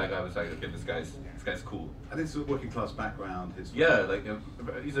immediately I was like, okay, this guy's cool. And it's a working class background. He's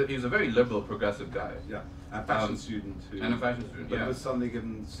a very liberal, progressive guy. Yeah, and fashion student too. And a fashion student. But yeah. was suddenly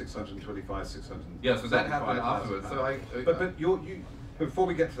given 625, 600. Yeah, so that happened afterwards. So But before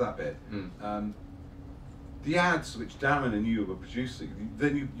we get to that bit, the ads which Darren and you were producing,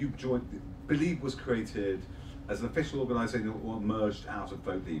 then you joined. Believe was created as an official organisation or merged out of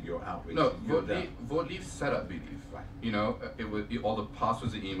Vote Leave, your outreach. No, Vote Leave set up Believe. Right. It was all the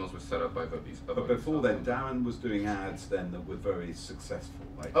passwords and emails were set up by Vote Leave. But before then, Darren was doing ads then that were very successful.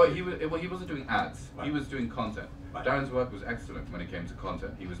 He wasn't doing ads. Right. He was doing content. Right. Darren's work was excellent when it came to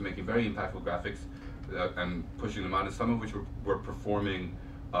content. He was making very impactful graphics and pushing them out, and some of which were performing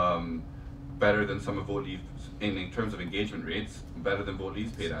better than some of Vote Leave's in terms of engagement rates, better than Vote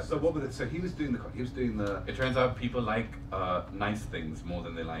Leave's paid ads. So what was it? So he was doing the. It turns out people like nice things more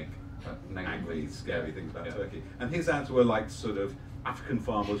than they like angry, scary things about Turkey. And his ads were like sort of African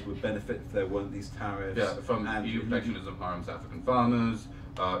farmers would benefit if there weren't these tariffs. Yeah, from EU protectionism harms African farmers.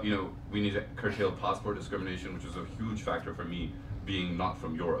 We need to curtail passport discrimination, which was a huge factor for me being not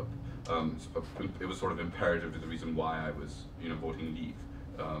from Europe. It was sort of imperative to the reason why I was, voting Leave.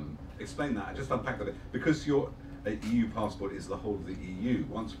 Explain that. Just unpack that. Because your EU passport is the whole of the EU.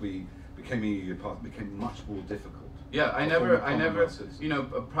 Once we became EU passport, it became much more difficult. Yeah, I never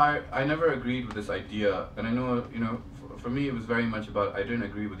agreed with this idea, and I know, for me it was very much about I didn't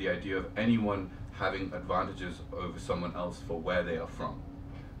agree with the idea of anyone having advantages over someone else for where they are from.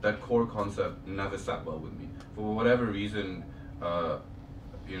 That core concept never sat well with me. For whatever reason,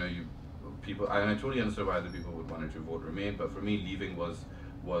 people, and I totally understood why other people would want to vote Remain, but for me, leaving was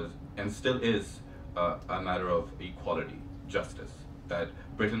and still is a matter of equality, justice. That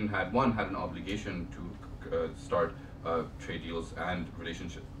Britain had an obligation to start trade deals and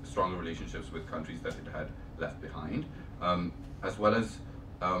stronger relationships with countries that it had left behind, as well as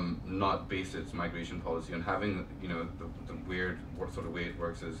not base its migration policy on having the weird sort of way it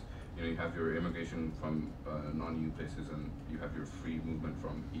works is you have your immigration from non-EU places and you have your free movement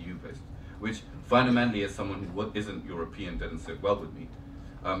from EU places, which fundamentally as someone who isn't European didn't sit well with me.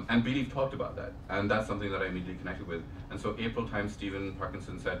 And Believe talked about that, and that's something that I immediately connected with. And so April time, Stephen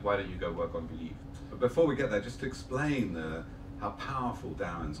Parkinson said, why don't you go work on Believe? But before we get there, just to explain how powerful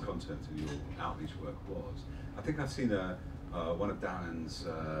Darren's content and your outreach work was, I think I've seen one of Darren's,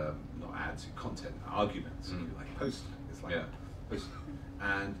 not ads, content, arguments, if you like, post. It's like post.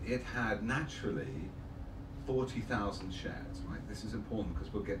 And it had naturally 40,000 shares, right? This is important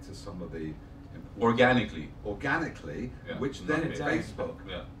because we'll get to some of the organically, which then Facebook,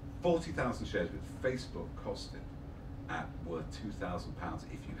 40,000 shares, which Facebook costed worth £2,000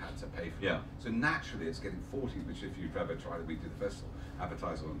 if you had to pay for it. So naturally it's getting 40, which if you've ever tried to redo the festival,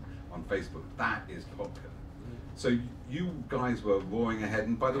 advertise on Facebook, that is popular. So you guys were roaring ahead,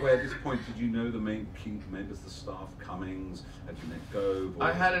 and by the way, at this point, did you know the main key members of the staff, Cummings, had you met Gove?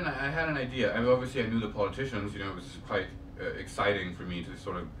 I had an idea. I mean, obviously I knew the politicians, it was quite exciting for me to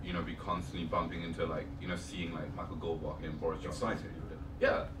sort of, be constantly bumping into seeing Michael Gove walking in, Boris Johnson. Exciting.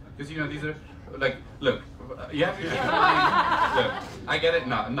 Yeah, Because, you know, these are, like, look, you have to, look, I get it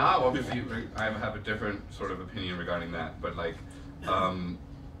now. Now, obviously, I have a different sort of opinion regarding that, but, like,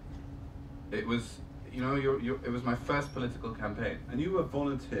 it was, you know, it was my first political campaign. And you were a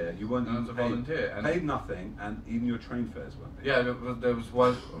volunteer. You weren't. I was a volunteer. And paid nothing, and even your train fares weren't paid. Yeah, there was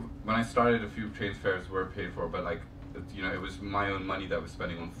one when I started. A few train fares were paid for, but like, you know, it was my own money that I was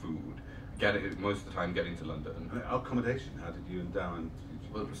spending on food. Most of the time getting to London. And accommodation. How did you and Darren?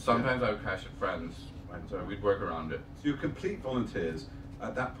 Well, sometimes I would crash at friends, and so we'd work around it. So you're complete volunteers.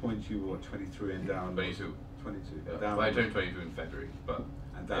 At that point, you were 23, and Darren 22. 22. Yeah. Darren Well, I turned 22 in February, but.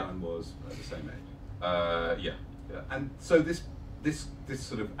 And Darren was at the same age. Yeah. And so this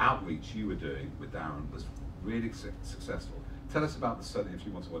sort of outreach you were doing with Darren was really successful. Tell us about the setting, if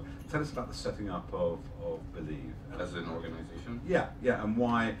you want to. Tell us about the setting up of Believe As an organization. Yeah, and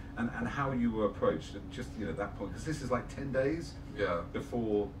why, and how you were approached at just that point, because this is like 10 days. Yeah.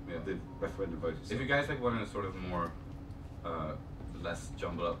 Before the referendum vote. If you guys like want a sort of more less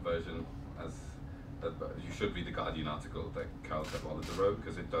jumbled up version, as you should read the Guardian article that Carol Cadwallader wrote,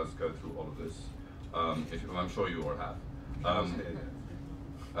 because it does go through all of this. I'm sure you all have.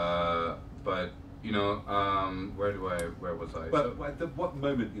 But you know, where was I? But what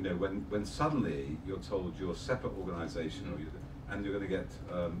moment, when suddenly you're told you're a separate organisation, and you're going to get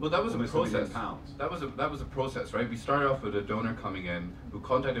well, that was a process. £1 million. That was a process, right? We started off with a donor coming in who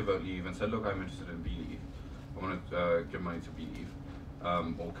contacted Vote Leave and said, "Look, I'm interested in Believe. I want to give money to Believe,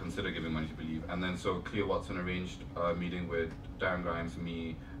 or consider giving money to Believe." And then so Cleo Watson arranged a meeting with Darren Grimes,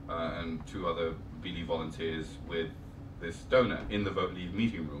 me, and 2 other Believe volunteers with this donor in the Vote Leave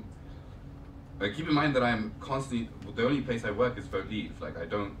meeting room. Keep in mind that I'm constantly, the only place I work is Vote Leave. Like, I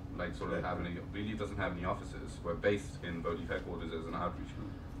don't sort of have any, Believe doesn't have any offices. We're based in Vote Leave headquarters as an outreach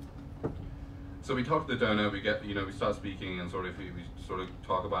group. So we talk to the donor, we start speaking, and we sort of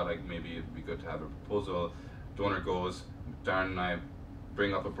talk about maybe it'd be good to have a proposal. Donor goes, Darren and I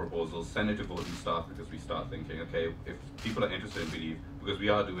bring up a proposal, send it to Vote Leave staff, because we start thinking, okay, if people are interested in Believe, because we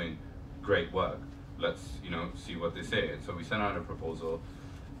are doing great work, let's see what they say. And so we sent out a proposal.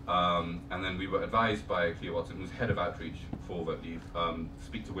 And then we were advised by Cleo Watson, who's head of outreach for Vote Leave,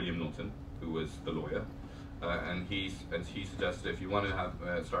 speak to William Norton, who was the lawyer, and he suggested if you want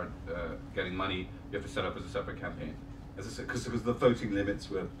to start getting money, you have to set up as a separate campaign. As I said, because the voting limits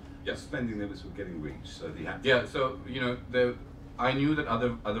were, yes, spending limits were getting reached, so they had. Yeah, so I knew that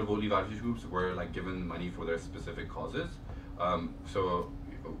other Vote Leave outreach groups were given money for their specific causes, so.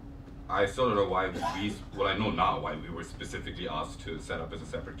 I still don't know why I know now why we were specifically asked to set up as a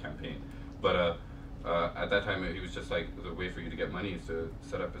separate campaign. But at that time, he was just like, the way for you to get money is to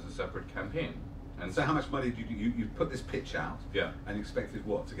set up as a separate campaign. And so how much money did you put this pitch out? Yeah. And you expected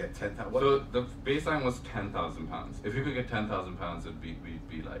what, to get 10,000? So the baseline was £10,000. If you could get £10,000, we'd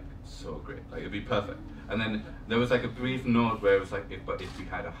be so great. It'd be perfect. And then there was a brief note where it was but if we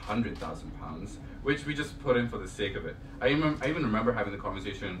had £100,000, which we just put in for the sake of it. I even remember having the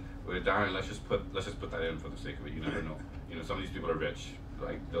conversation with Darren. Let's just put that in for the sake of it. You never know. Some of these people are rich.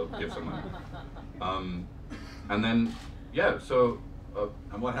 They'll give some money. And then so.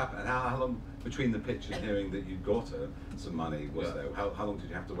 And what happened? And how long between the pitch and hearing that you got some money was there? How long did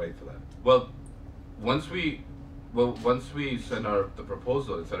you have to wait for that? Well, once we sent out the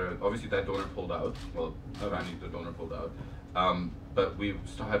proposal, etc., obviously that donor pulled out. Well, apparently the donor pulled out. But we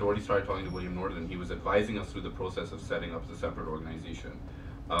had already started talking to William Norton, and he was advising us through the process of setting up as a separate organization.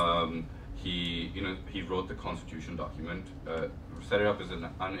 He wrote the constitution document, set it up as an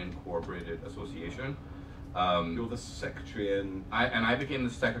unincorporated association. You're the secretary and I became the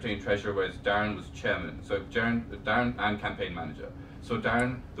secretary and treasurer, whereas Darren was chairman. So Darren and campaign manager. So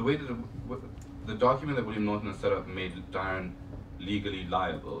Darren, the way that the document that William Norton has set up made Darren legally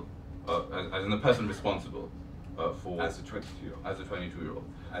liable, as in the person responsible for as a 22-year-old. As a 22-year-old.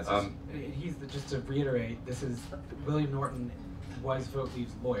 Just to reiterate, this is William Norton was Vote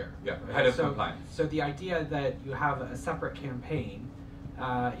Leave's lawyer. Yeah, right? head of compliance. So the idea that you have a separate campaign,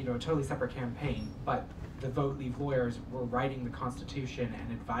 a totally separate campaign, but the Vote Leave lawyers were writing the Constitution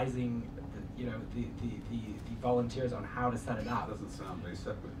and advising the volunteers on how to set it up. It doesn't sound very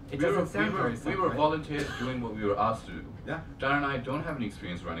separate. It doesn't sound very separate. We were volunteers doing what we were asked to do. Yeah. Darren and I don't have any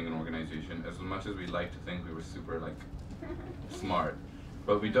experience running an organization, as much as we like to think we were super smart,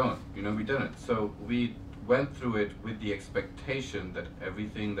 but we don't. We didn't. So we went through it with the expectation that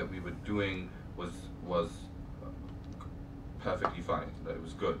everything that we were doing was perfectly fine, that it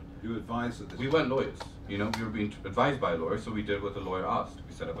was good. You advised that we weren't lawyers. We were being advised by a lawyer, so we did what the lawyer asked.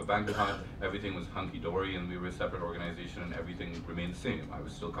 We set up a bank account, everything was hunky-dory, and we were a separate organization, and everything remained the same. I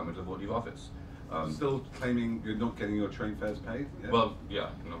was still coming to the Vote Leave office. Still claiming you're not getting your train fares paid? Yeah? Well, yeah,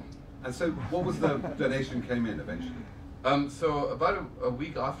 no. And so what was the donation came in eventually? So about a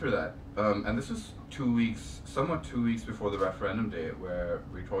week after that, and this was 2 weeks, somewhat 2 weeks before the referendum day, where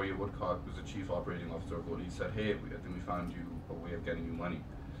Victoria Woodcock, who's the chief operating officer of Volley, said, hey, I think we found you a way of getting you money.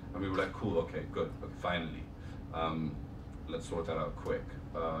 And we were like, cool, okay, good, okay, finally. Let's sort that out quick.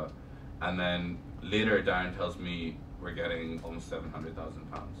 And then later Darren tells me we're getting almost £700,000.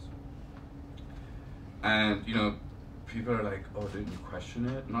 And, you know, people are like, oh, didn't you question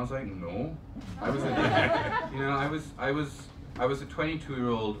it? And I was like, no. I was I was a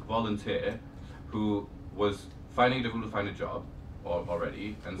 22-year-old volunteer who was finding it difficult to find a job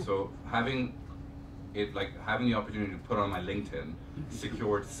already, and so having the opportunity to put on my LinkedIn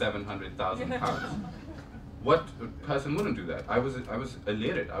secured £700,000. What person wouldn't do that? I was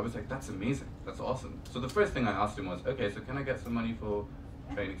elated. I was like, that's amazing. That's awesome. So the first thing I asked him was, okay, so can I get some money for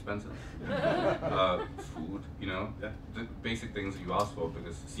train expenses, food, you know, the basic things that you ask for,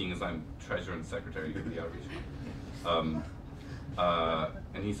 because seeing as I'm treasurer and secretary of the outreach.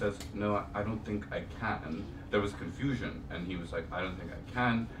 And he says, no, I don't think I can. There was confusion, and he was like, I don't think I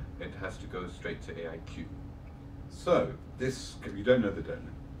can. It has to go straight to AIQ. So this, you don't know the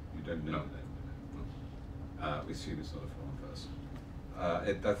donor. You don't know No. the donor. We assume it's not a foreign person.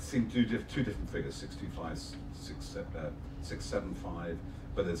 That seemed two different figures: 625, 675.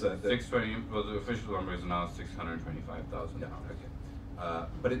 But there's a 620. Well, the official number is now 625,000. Yeah. Okay.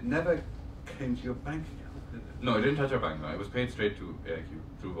 But it never came to your bank account, did it? No, it didn't touch our bank account. It was paid straight to AIQ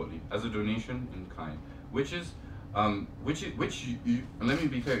through Volley as a donation in kind, which and let me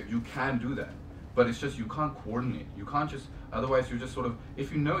be clear, you can do that, but it's just you can't coordinate. You can't just, otherwise you're just sort of,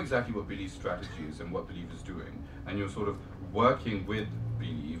 if you know exactly what Belief's strategy is and what Belief is doing, and you're sort of working with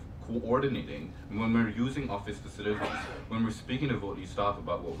Belief, coordinating, and when we're using office facilities, when we're speaking to Volley staff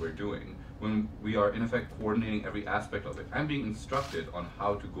about what we're doing, when we are in effect coordinating every aspect of it and being instructed on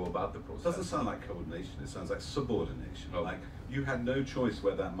how to go about the process. It doesn't sound like coordination, it sounds like subordination. No. Like you had no choice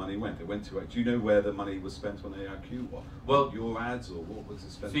where that money went. It went to, do you know where the money was spent on AIQ? Or Well, your ads, or what was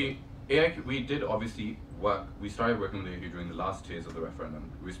it spent see, AIQ, we did obviously work, we started working with AIQ during the last phase of the referendum.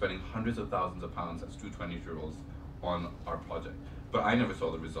 We were spending hundreds of thousands of pounds as two 22-year-olds on our project. But I never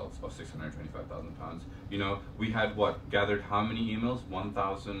saw the results of £625,000. You know, we had gathered how many emails?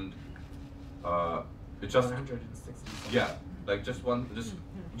 1,000. Just 160. yeah, like just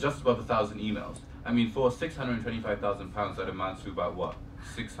above 1,000 emails. I mean, for £625,000, that amounts to about what?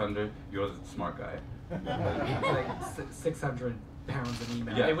 600. You're the smart guy. It's like 600 pounds an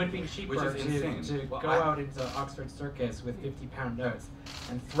email. Yeah. It would be cheaper Which is insane. to Well, go out into Oxford Circus with 50-pound notes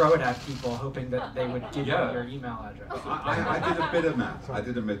and throw it at people, hoping that they would give Yeah. you your email address. I did a bit of math. I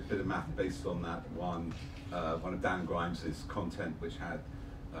did a bit of math based on that one of Dan Grimes's content, which had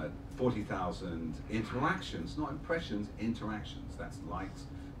 40,000 interactions, not impressions, interactions. That's likes,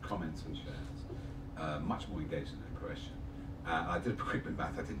 comments, and shares. Much more engaged than impression. I did a quick bit of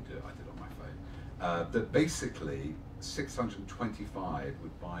math. I didn't do it. I did it on my phone. That basically 625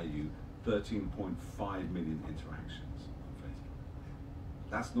 would buy you 13.5 million interactions on Facebook.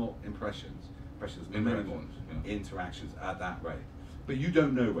 That's not impressions. Impressions, Impressions, yeah. interactions at that rate. But you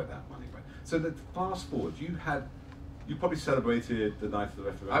don't know where that money went. So that fast forward, you probably celebrated the night of the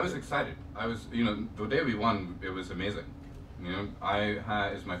referendum. I was excited. I was, you know, the day we won, it was amazing. You know, it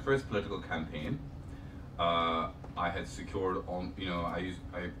was my first political campaign. I had secured, you know, I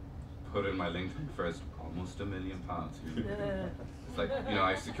put in my LinkedIn first almost £1 million. It's like, you know,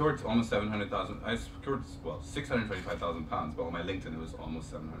 I secured almost 700,000. I secured, well, £625,000, but on my LinkedIn it was almost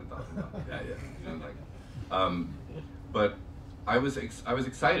 700,000. Yeah. You know, like, but I was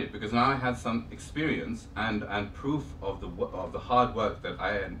excited because now I had some experience and proof of the hard work that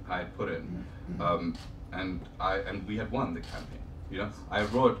I had put in, and we had won the campaign. You know, I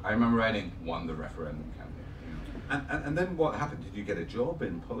remember writing, won the referendum campaign. You know. And then what happened? Did you get a job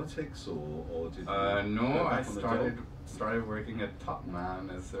in politics, or did you? No, go I back on the job? started working at Top Man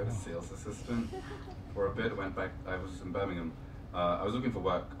as a sales assistant for a bit. Went back. I was in Birmingham. I was looking for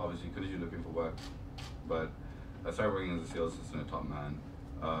work. Obviously, continue looking for work, but I started working as a sales assistant at Top Man.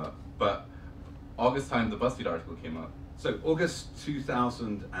 But August time, the BuzzFeed article came out. So August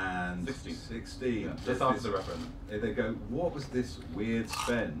 2016. Yeah, just after the referendum. They go, what was this weird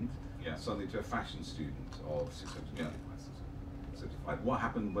spend? Yeah. Suddenly to a fashion student of 625. Yeah. What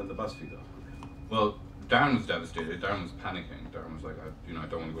happened when the BuzzFeed article came out? Well, Darren was devastated. Darren was panicking. Darren was like, I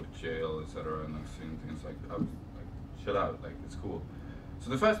don't want to go to jail, etc. And like saying things like, chill out, like it's cool.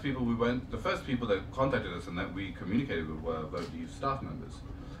 So the first people that contacted us and that we communicated with were Vote Leave staff members.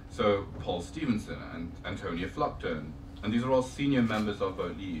 So Paul Stevenson and Antonia Flockton, and these are all senior members of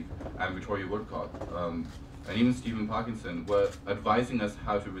Vote Leave and Victoria Woodcock, and even Stephen Parkinson were advising us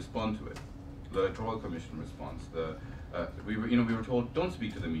how to respond to it. The Electoral Commission response. We were told, don't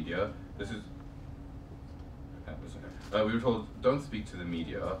speak to the media. This is. We were told, don't speak to the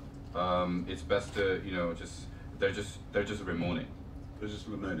media. It's best to, they're just bemoaning. They're just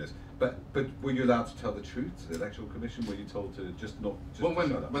bemoaners. But were you allowed to tell the truth to the Electoral Commission? Were you told to just not? Just well,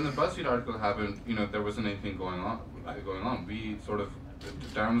 shut up? when the BuzzFeed article happened, there wasn't anything going on. We sort of,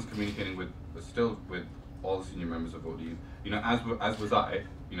 Darren was communicating with all the senior members of ODU. As was I.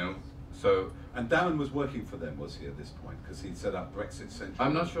 So. And Darren was working for them, was he, at this point? Because he'd set up Brexit Central.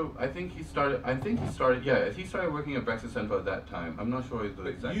 I'm not sure. I think he started. Yeah, he started working at Brexit Central at that time. I'm not sure the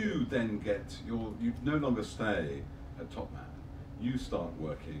exact. But you then get you no longer stay at Top Man. You start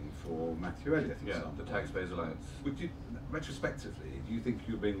working for Matthew Elliott. Yeah, the Taxpayers Alliance. Would you, retrospectively, do you think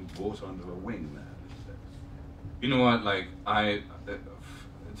you're being brought under a wing there? You know what? Like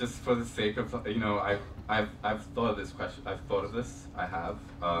just for the sake of I've thought of this question. I've thought of this. I have.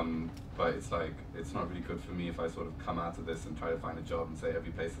 But it's not really good for me if I sort of come out of this and try to find a job and say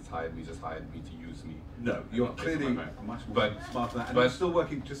every place that's hired me just hired me to use me. No, you're clearly much more smart than that. And you're still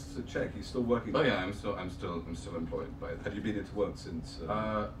working. Just to check, you're still working. Oh yeah, I'm still employed by. Have you been into work since?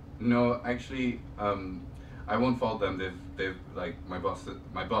 No, actually, I won't fault them. They've like my boss,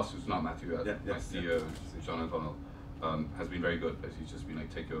 who's not Matthew, my CEO, John O'Donnell, has been very good. He's just been like,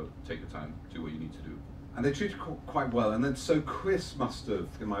 take your time, do what you need to do. And they treat you quite well. And then, so Chris must have,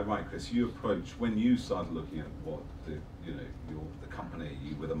 am I right, Chris? You approached when you started looking at what the company,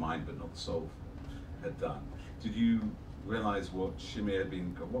 you with a mind but not the soul, had done. Did you realise what Shamir had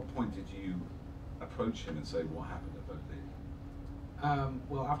been? At what point did you approach him and say what happened at Vote Leave?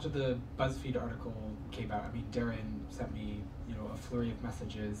 Well, after the BuzzFeed article came out, I mean, Darren sent me, a flurry of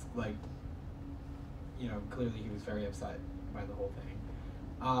messages. Like, clearly he was very upset by the whole thing.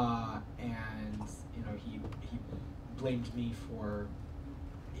 And he blamed me for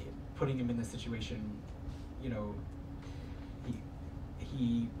putting him in this situation.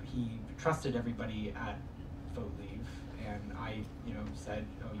 He trusted everybody at Vote Leave, and I said,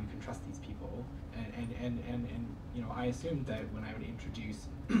 oh, you can trust these people, and I assumed that when I would introduce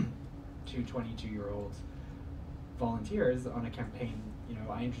two 22-year-old volunteers on a campaign,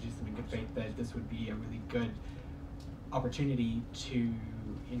 I introduced them in good faith that this would be a really good opportunity to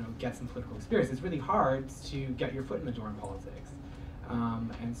get some political experience. It's really hard to get your foot in the door in politics,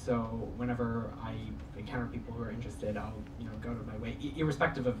 and so whenever I encounter people who are interested, I'll go to my way,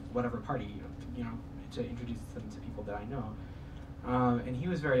 irrespective of whatever party, to introduce them to people that I know. And he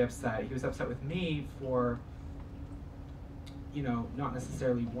was very upset. He was upset with me for not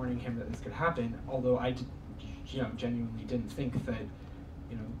necessarily warning him that this could happen, although I genuinely didn't think that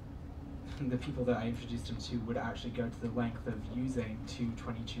the people that I introduced him to would actually go to the length of using two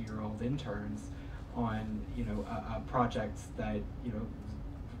 22-year-old interns on a project that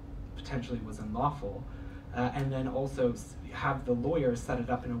potentially was unlawful, and then also have the lawyers set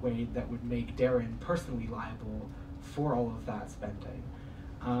it up in a way that would make Darren personally liable for all of that spending.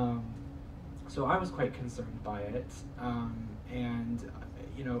 So I was quite concerned by it, and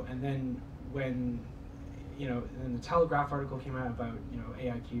then when then the Telegraph article came out about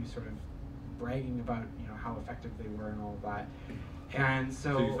AIQ sort of bragging about how effective they were and all of that, and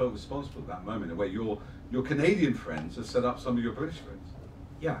so you felt responsible at that moment, where your Canadian friends have set up some of your British friends.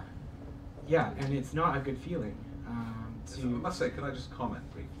 Yeah, and it's not a good feeling. I must say, can I just comment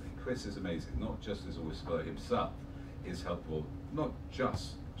briefly? Chris is amazing, not just as a whistleblower himself, is helpful not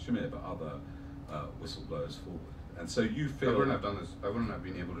just Shamir but other whistleblowers forward. And so you feel I wouldn't have done this. I wouldn't have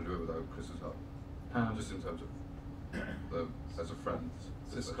been able to do it without Chris's help. Just in terms of as a friend.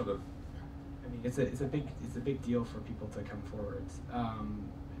 This kind of. I mean, it's a big deal for people to come forward.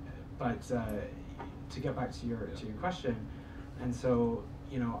 But to get back to your question, and so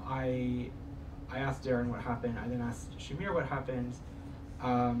I asked Darren what happened. I then asked Shamir what happened,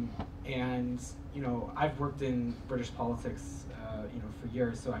 and I've worked in British politics for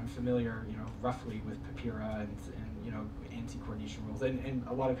years, so I'm familiar roughly with PAPIRA and anti-coordination rules, and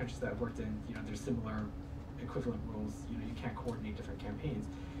a lot of countries that I've worked in, there's similar equivalent rules. You can't coordinate different campaigns,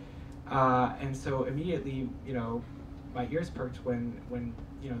 and so immediately my ears perked when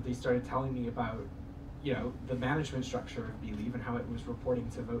they started telling me about the management structure of Believe and how it was reporting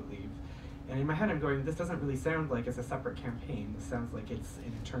to Vote Leave. And in my head I'm going, this doesn't really sound like it's a separate campaign. This sounds like it's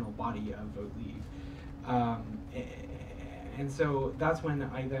an internal body of Vote Leave. And so that's when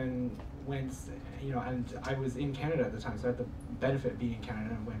I then went, and I was in Canada at the time, so I had the benefit of being in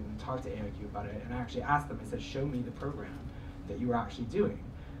Canada, and went and talked to AIQ about it, and I actually asked them, I said, show me the program that you were actually doing.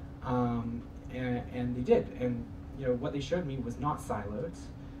 And they did, and you know, what they showed me was not siloed.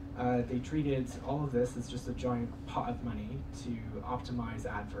 They treated all of this as just a giant pot of money to optimize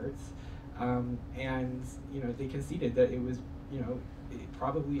adverts, and you know, they conceded that it was, you know,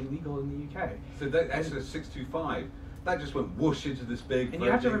 probably illegal in the UK. So that actually 625, that just went whoosh into this big. And you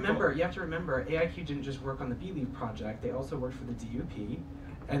have to remember, AIQ didn't just work on the Believe project. They also worked for the DUP,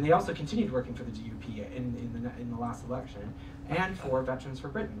 and they also continued working for the DUP in the last election, and for Veterans for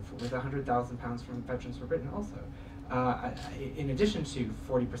Britain, with £100,000 from Veterans for Britain also. In addition to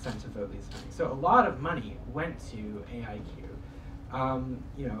 40% of Vote Leave's money. So a lot of money went to AIQ.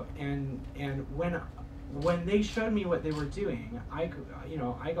 You know, and when they showed me what they were doing, I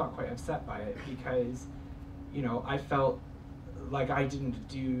got quite upset by it, because, you know, I felt like I didn't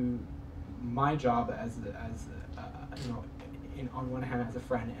do my job as you know, on one hand as a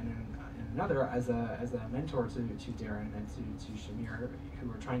friend, and in another as a mentor to Darren and to Shamir, who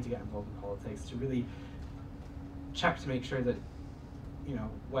were trying to get involved in politics, to really check to make sure that, you know,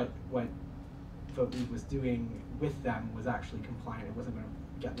 what Vote Leave was doing with them was actually compliant. It wasn't going to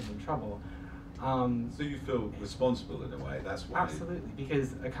get them in trouble. So you feel responsible in a way. That's why. Absolutely,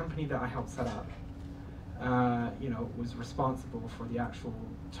 because a company that I helped set up, you know, was responsible for the actual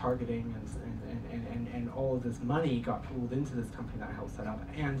targeting, and all of this money got pooled into this company that I helped set up,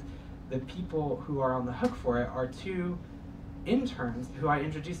 and the people who are on the hook for it are two interns who I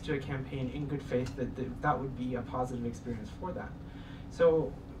introduced to a campaign in good faith that would be a positive experience for them.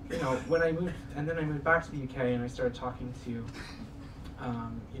 So, you know, when I moved, and then I moved back to the UK, and I started talking to, you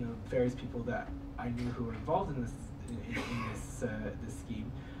know, various people that I knew who were involved in this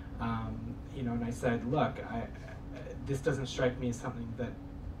scheme. You know, and I said, look, this doesn't strike me as something that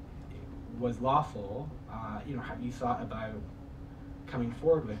was lawful. You know, have you thought about coming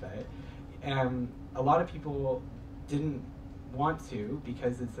forward with it? And a lot of people didn't want to,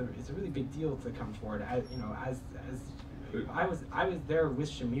 because it's a really big deal to come forward. You know, as I was there with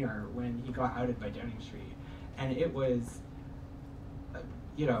Shamir when he got outed by Downing Street, and it was,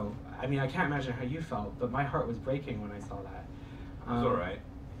 you know, I mean, I can't imagine how you felt, but my heart was breaking when I saw that. It was all right.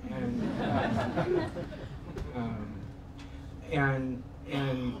 And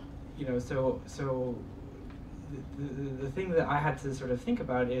you know, so the thing that I had to sort of think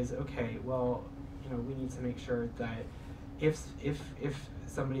about is, okay, well, you know, we need to make sure that if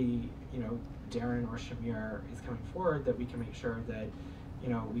somebody, you know, Darren or Shamir is coming forward, that we can make sure that, you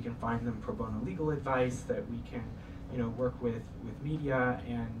know, we can find them pro bono legal advice, that we can, you know, work with media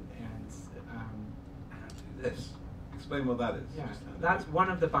and this. Explain what that is. Yeah, that's one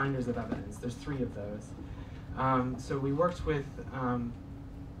of the binders of evidence. There's 3 of those. So we worked with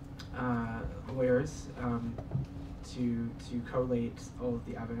lawyers to collate all of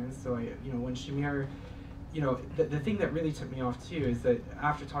the evidence. So you know, when Shamir, you know, the thing that really took me off too is that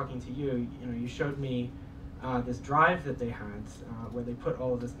after talking to you, you know, you showed me this drive that they had where they put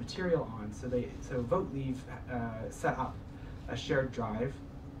all of this material on. So Vote Leave set up a shared drive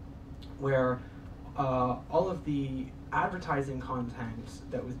where all of the advertising content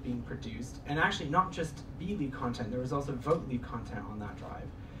that was being produced, and actually not just Believe content, there was also Vote Leave content on that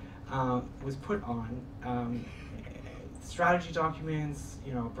drive, was put on. Strategy documents,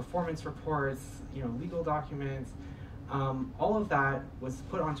 you know, performance reports, you know, legal documents, all of that was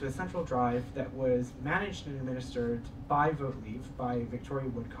put onto a central drive that was managed and administered by Vote Leave, by Victoria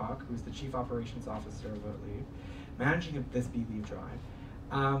Woodcock, who's the Chief Operations Officer of Vote Leave, managing this Believe drive.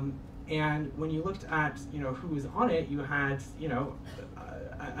 And when you looked at, you know, who was on it, you had, you know,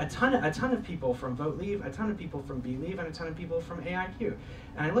 a ton of people from Vote Leave, a ton of people from Believe, and a ton of people from AIQ.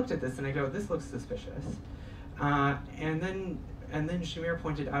 And I looked at this and I go, this looks suspicious. And then Shamir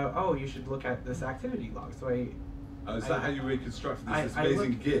pointed out, oh, you should look at this activity log. So is that how you reconstructed this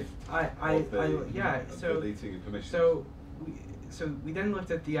amazing gift? Yeah. So deleting information. So we then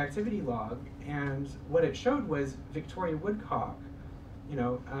looked at the activity log, and what it showed was Victoria Woodcock. You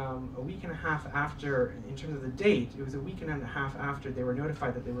know, a week and a half after, in terms of the date, it was a week and a half after they were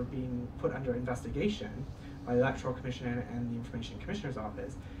notified that they were being put under investigation by the Electoral Commission and the Information Commissioner's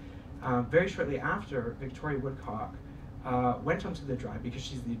Office. Very shortly after, Victoria Woodcock went onto the drive, because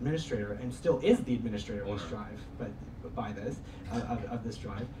she's the administrator and still is the administrator of this drive, of this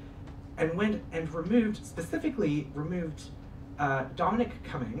drive, and went and specifically removed Dominic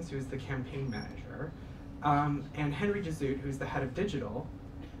Cummings, who's the campaign manager, and Henry Dezout, who's the head of digital,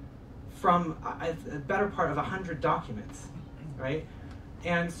 from a better part of 100 documents, right?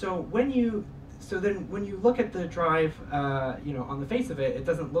 And so when you look at the drive, you know, on the face of it, it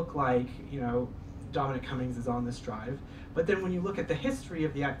doesn't look like, you know, Dominic Cummings is on this drive. But then when you look at the history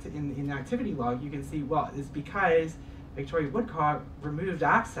of the in the activity log, you can see, well, it's because Victoria Woodcock removed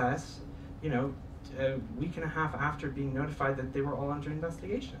access, you know, a week and a half after being notified that they were all under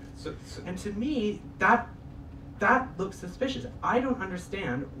investigation. So And to me, that looks suspicious. I don't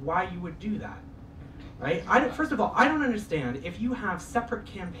understand why you would do that, right? First of all, I don't understand if you have separate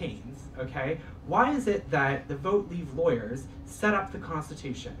campaigns, okay? Why is it that the Vote Leave lawyers set up the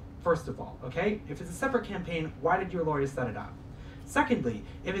Constitution, first of all, okay? If it's a separate campaign, why did your lawyers set it up? Secondly,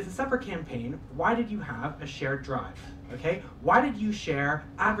 if it's a separate campaign, why did you have a shared drive, okay? Why did you share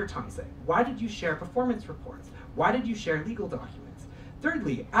advertising? Why did you share performance reports? Why did you share legal documents?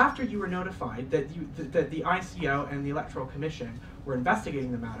 Thirdly, after you were notified that the ICO and the Electoral Commission were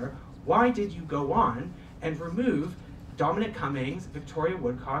investigating the matter, why did you go on and remove Dominic Cummings, Victoria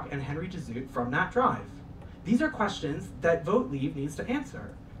Woodcock, and Henry DeZoot from that drive? These are questions that Vote Leave needs to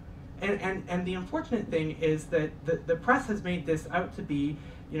answer. And the unfortunate thing is that the press has made this out to be,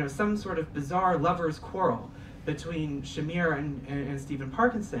 some sort of bizarre lovers' quarrel between Shamir and Stephen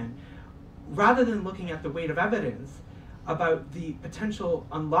Parkinson, rather than looking at the weight of evidence about the potential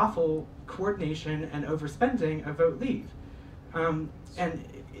unlawful coordination and overspending of Vote Leave. To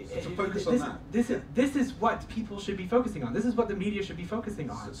focus on that. This is what people should be focusing on. This is what the media should be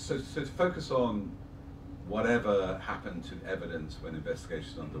focusing on. So to focus on whatever happened to evidence when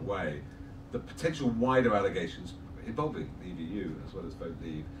investigations are underway, the potential wider allegations involving the EVU as well as Vote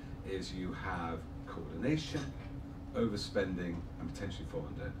Leave is you have coordination, overspending, and potentially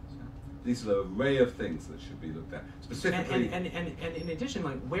foreign donors. These are the array of things that should be looked at specifically. And in addition,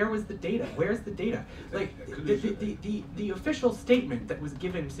 like, where was the data? Where's the data? Like, the official statement that was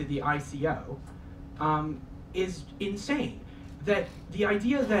given to the ICO is insane. That the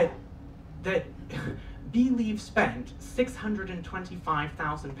idea that Leave spent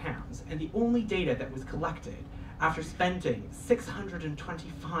 £625,000, and the only data that was collected after spending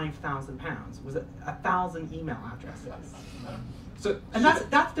 £625,000 was 1,000 email addresses. And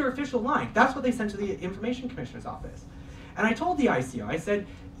that's their official line. That's what they sent to the Information Commissioner's office. And I told the ICO, I said,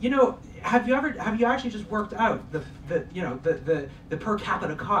 have you actually just worked out the per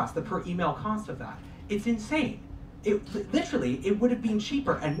capita cost, the per email cost of that? It's insane. Literally, it would have been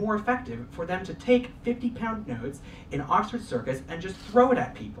cheaper and more effective for them to take 50-pound notes in Oxford Circus and just throw it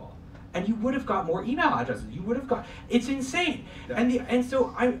at people. And you would have got more email addresses. You would have got, it's insane. Yeah. And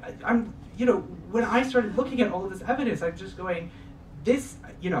so I'm when I started looking at all of this evidence, I'm just going, this,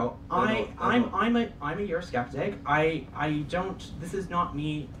 I'm a Eurosceptic. I don't, this is not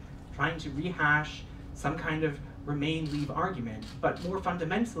me trying to rehash some kind of Remain, Leave argument, but more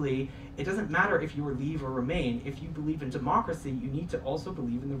fundamentally, it doesn't matter if you are Leave or Remain. If you believe in democracy, you need to also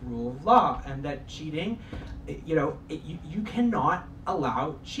believe in the rule of law, and that cheating, you cannot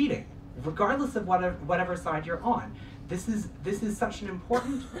allow cheating, regardless of whatever side you're on. This is such an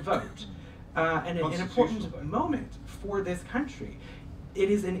important vote, and an important moment for this country. It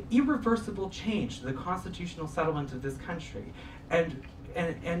is an irreversible change to the constitutional settlement of this country, and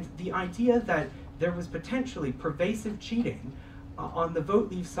the idea that there was potentially pervasive cheating on the Vote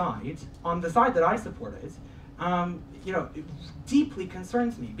Leave side, on the side that I supported, it deeply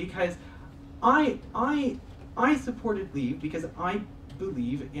concerns me, because I supported Leave because I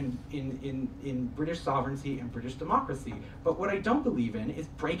believe in British sovereignty and British democracy. But what I don't believe in is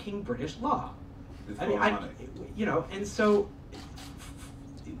breaking British law. And so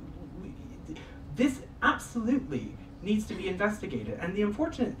this absolutely needs to be investigated. And the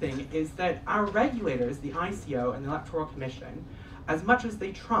unfortunate thing is that our regulators, the ICO and the Electoral Commission, as much as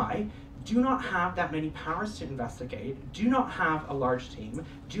they try, do not have that many powers to investigate, do not have a large team,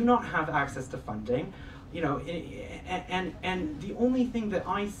 do not have access to funding, and the only thing that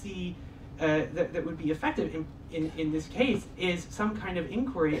I see that would be effective in this case is some kind of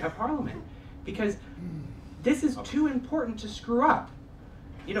inquiry at Parliament, because this is too important to screw up.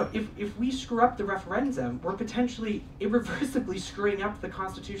 If we screw up the referendum, we're potentially irreversibly screwing up the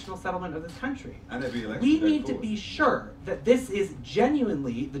constitutional settlement of this country. And every election we need to be sure that this is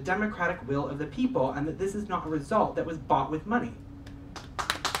genuinely the democratic will of the people, and that this is not a result that was bought with money.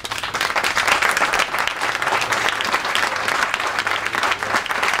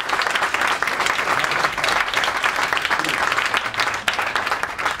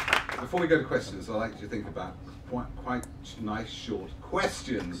 Before we go to questions, I'd like you to think about quite nice short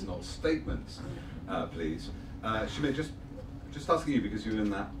questions, not statements, please. Shamir, just asking you, because you're in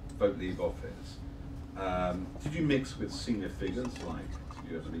that Vote Leave office, did you mix with senior figures, like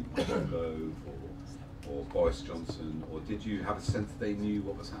did you ever meet Michael Gove or Boris Johnson, or did you have a sense that they knew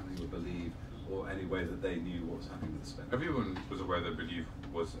what was happening with Believe, or any way that they knew what was happening with the spend? Everyone was aware that Believe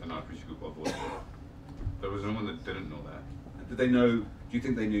was an outreach group of voters. There was no one that didn't know that. And Did they know? Do you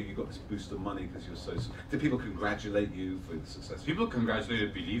think they knew you got this boost of money because you're so? Did people congratulate you for the success? People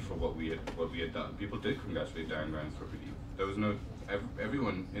congratulated Believe for what we had done. People did congratulate Darren Grimes for Believe. There was no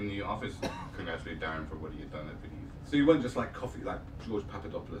everyone in the office congratulated Darren for what he had done at Believe. So you weren't just like coffee, like George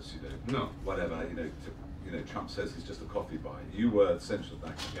Papadopoulos, you know? No. Whatever, you know, Trump says he's just a coffee buy. You were the centre of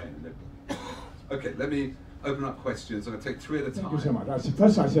that campaign. Okay, let me open up questions. I'm going to take 3 at a time. Thank you so much.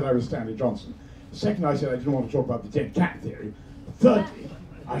 First I said I was Stanley Johnson. Second I said I didn't want to talk about the dead cat theory. Thirdly,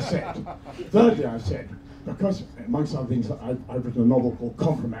 I said, because amongst other things, I've written a novel called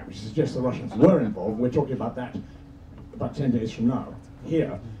Compromat, which suggests the Russians were involved. We're talking about that about 10 days from now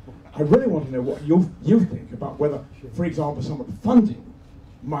here. I really want to know what you think about whether, for example, some of the funding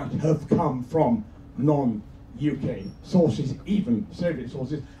might have come from non-UK sources, even Soviet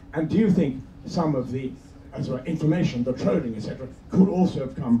sources, and do you think some of the information, the trolling, etc., could also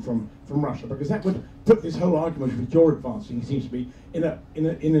have come from Russia? Because that would put this whole argument which you're advancing seems to be in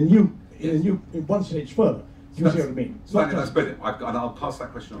one stage further. Do you see what I mean? That's brilliant. I'll pass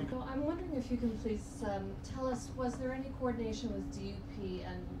that question on. Well, I'm wondering if you can please tell us, was there any coordination with DUP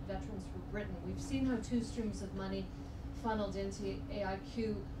and Veterans for Britain? We've seen how 2 streams of money funneled into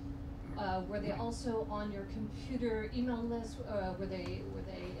AIQ. Were they also on your computer email list? Were they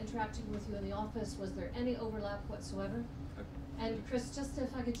interacting with you in the office? Was there any overlap whatsoever? And Chris, just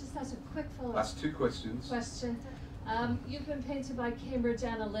if I could just ask a quick follow-up. That's 2 questions. You've been painted by Cambridge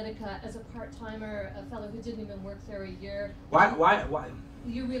Analytica as a part-timer, a fellow who didn't even work there a year. Why?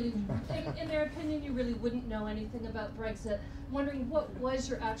 You really, in their opinion, you really wouldn't know anything about Brexit. I'm wondering what was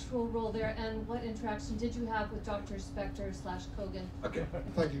your actual role there and what interaction did you have with Dr. Spector/Kogan? Okay.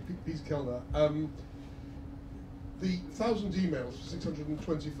 Thank you, Peter Kellner. The 1,000 emails for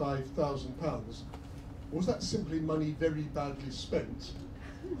 £625,000, was that simply money very badly spent?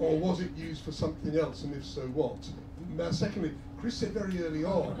 Or was it used for something else, and if so, what? Now, secondly, Chris said very early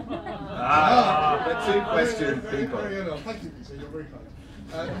on. The 2 questions, people. Very early on. Thank you, Peter. You're very kind.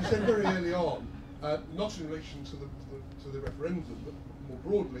 He said very early on, not in relation to the referendum, but more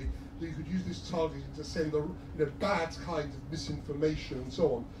broadly, that you could use this targeting to send the bad kind of misinformation and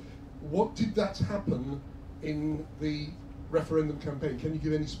so on. What did that happen in the referendum campaign? Can you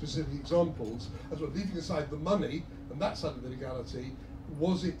give any specific examples? As well, leaving aside the money and that side of the legality,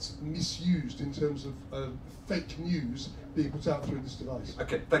 was it misused in terms of fake news being put out through this device?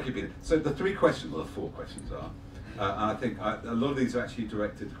 Okay, thank you, Peter. So the 3 questions, well, the 4 questions are, and I think a lot of these are actually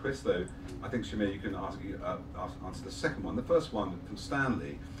directed to Chris, though. I think, Shamir, you can answer the second one. The first one from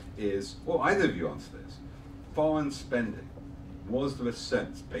Stanley is, well, either of you answer this. Foreign spending. Was there a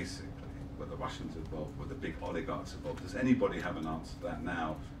sense, basically, were the Russians involved, were the big oligarchs involved? Does anybody have an answer to that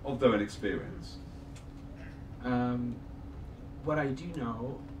now, of their own experience? What I do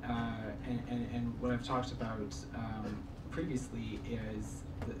know, and what I've talked about previously, is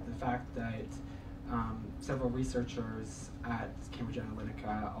the fact that several researchers at Cambridge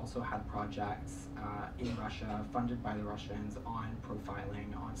Analytica also had projects in Russia, funded by the Russians, on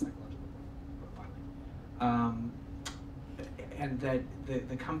profiling, on psychological profiling. And that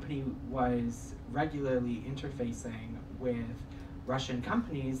the company was regularly interfacing with Russian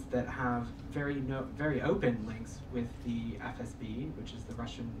companies that have very open links with the FSB, which is the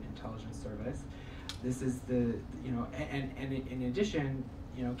Russian intelligence service. This is and in addition,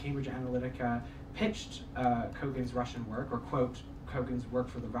 Cambridge Analytica pitched Kogan's Russian work, or quote Kogan's work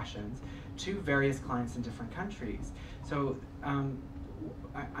for the Russians, to various clients in different countries. So I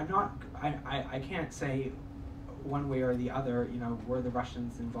can't say one way or the other, were the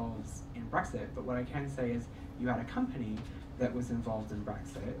Russians involved in Brexit, but what I can say is you had a company that was involved in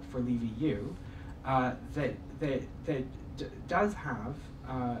Brexit for Leave EU that does have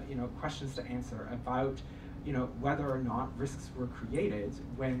questions to answer about whether or not risks were created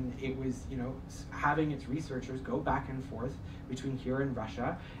when it was having its researchers go back and forth between here and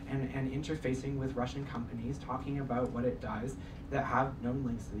Russia and interfacing with Russian companies, talking about what it does that have known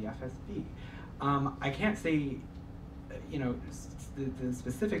links to the FSB. I can't say the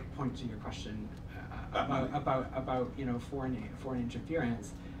specific point to your question about foreign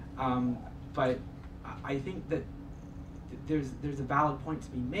interference, but I think that there's a valid point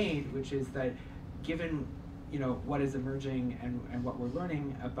to be made, which is that given what is emerging and what we're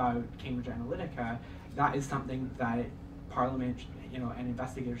learning about Cambridge Analytica, that is something that Parliament and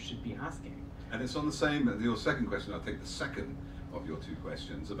investigators should be asking. And it's on the same, your second question, I think the second of your 2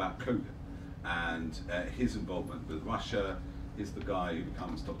 questions about Kogan and his involvement with Russia. Is the guy who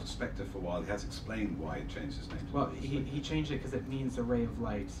becomes Dr. Spector for a while. He has explained why he changed his name. Well, he changed it because it means a ray of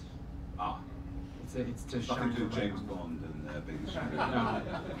light. Ah. It's to nothing shine to do the with light James on. Bond and being No.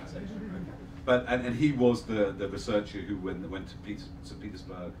 and he was the researcher who went to St.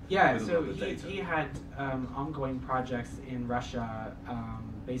 Petersburg. Yeah, with a so lot of the data. he had ongoing projects in Russia,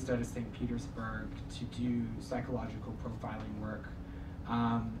 based out of St. Petersburg, to do psychological profiling work.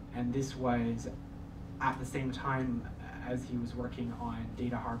 And this was at the same time as he was working on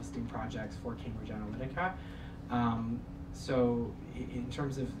data harvesting projects for Cambridge Analytica. So in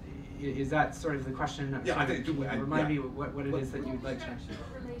terms of, is that sort of the question? Yeah, I think. Remind me what it is that you'd like to actually.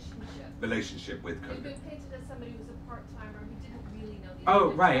 Relationship with You've COVID. been painted as somebody who's a part-timer who didn't really know the Oh,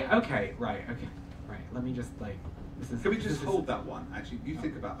 internet. right. Let me just Can we just hold that one? Actually, you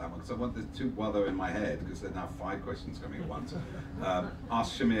think about that one, because I want the two while they're in my head, because there are now 5 questions coming at once.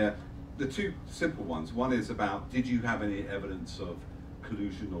 Ask Shamir the 2 simple ones. One is about, did you have any evidence of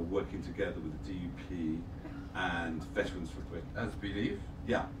collusion or working together with the DUP and Veterans for Britain? As belief?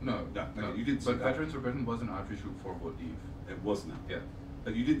 Yeah. No. Okay, you didn't see But that. Veterans for Britain wasn't outreach for Vote Leave. It wasn't. Yeah.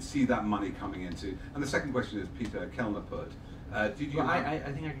 But you didn't see that money coming into. And the second question is Peter Kellner put. Did you? Well, I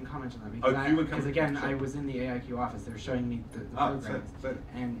think I can comment on that because again, I was in the AIQ office. They were showing me the programs,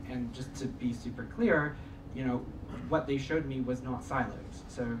 and just to be super clear, you know, what they showed me was not siloed.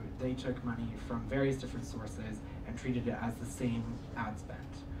 So they took money from various different sources and treated it as the same ad spend.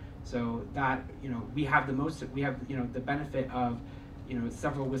 So that, you know, we have you know, the benefit of, you know,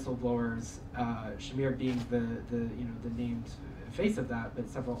 several whistleblowers, Shamir being the named face of that, but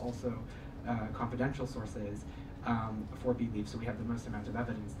several also confidential sources for Believe, so we have the most amount of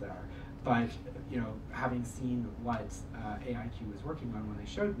evidence there. But, you know, having seen what AIQ was working on when they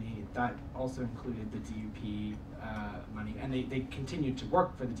showed me, that also included the DUP money, and they continued to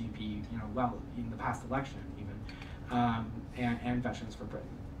work for the DUP, you know, well in the past election even, and Veterans for Britain.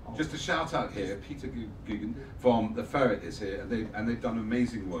 Just a shout out here, Peter Gugan from the Ferret is here, and they've done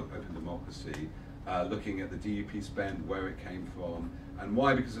amazing work, Open Democracy, looking at the DUP spend, where it came from, and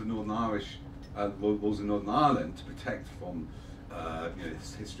why, because of Northern Irish laws in Northern Ireland to protect from you know,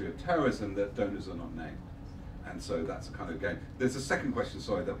 this history of terrorism, that donors are not named. And so that's a kind of game. There's a second question,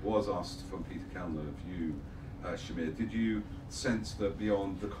 sorry, that was asked from Peter Kellner of you, Shamir. Did you sense that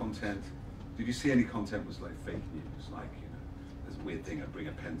beyond the content, did you see any content was like fake news, like, you know, there's a weird thing, bring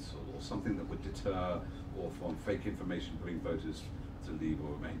a pencil, or something that would deter, or from fake information bring voters to leave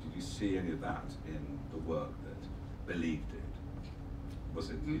or remain? Did you see any of that in the work that Believe did? Was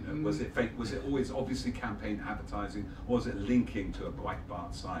it, you know, was it fake? Was it always obviously campaign advertising, or was it linking to a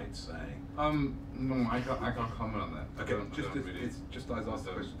Breitbart site saying? No, I can't comment on that. Okay, It's just I was asked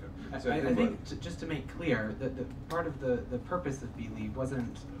the question. So I think just to make clear that the part of the purpose of Believe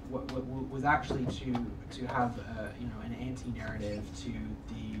wasn't what was actually to have you know, an anti-narrative to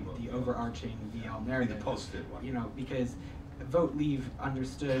the overarching VL narrative. The positive one. You know, because Vote Leave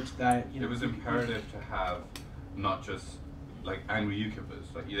understood that, you know, it was imperative to have not just like angry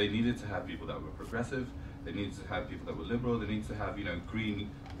UKIPers. Like, they needed to have people that were progressive. They needed to have people that were liberal. They needed to have, you know, green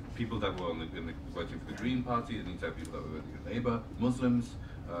people that were working for the Green Party. They needed to have people that were working for Labour, Muslims,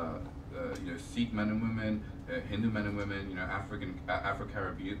 you know, Sikh men and women, Hindu men and women. You know,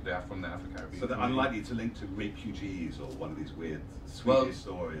 Afro-Caribbean. They're from the Afro-Caribbean. So they're unlikely to link to refugees or one of these weird Swedish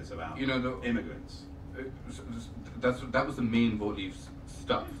stories about, you know, immigrants. That was the main Vote Leave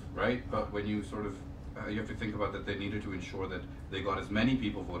stuff, right? But when you sort of you have to think about that they needed to ensure that they got as many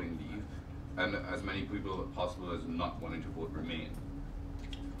people voting Leave and as many people as possible as not wanting to vote Remain.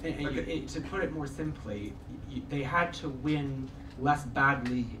 And to put it more simply, they had to win less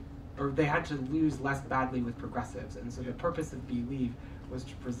badly, or they had to lose less badly with progressives. And so the purpose of Believe was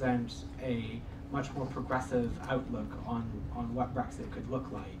to present a much more progressive outlook on what Brexit could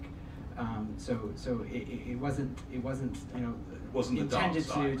look like. So it wasn't you know, wasn't intended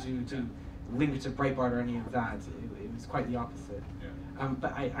the to link to Breitbart or any of that. It was quite the opposite. Yeah.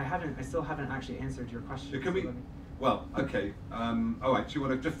 But I still haven't actually answered your question. Can we? Well, okay. All right. Do you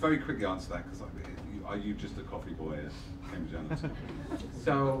want to just very quickly answer that? Because are you just a coffee boy at Cambridge Analytica?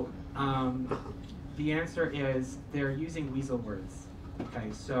 So the answer is they're using weasel words.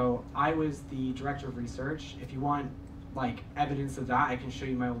 Okay. So I was the director of research. If you want like evidence of that, I can show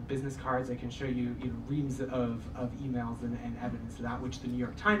you my old business cards. I can show you, you know, reams of emails and evidence of that, which the New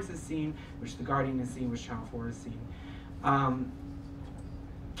York Times has seen, which the Guardian has seen, which Channel 4 has seen.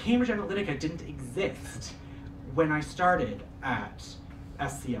 Cambridge Analytica didn't exist when I started at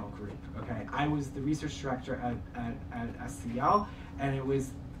SCL Group. Okay, I was the research director at SCL, and it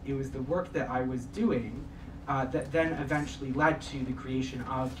was the work that I was doing that then eventually led to the creation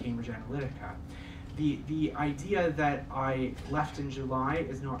of Cambridge Analytica. The idea that I left in July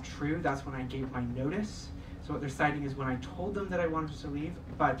is not true. That's when I gave my notice. So what they're citing is when I told them that I wanted to leave,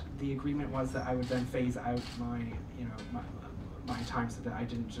 but the agreement was that I would then phase out my, you know, my time so that I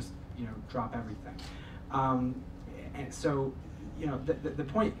didn't just, drop everything. And so, the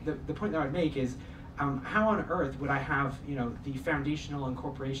point that I would make is, how on earth would I have, the foundational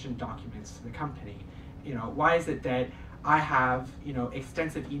incorporation documents to the company? Why is it that I have,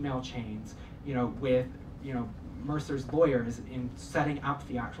 extensive email chains, with, Mercer's lawyers in setting up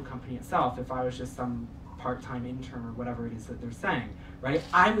the actual company itself if I was just some part-time intern or whatever it is that they're saying, right?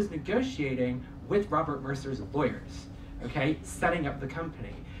 I was negotiating with Robert Mercer's lawyers, okay, setting up the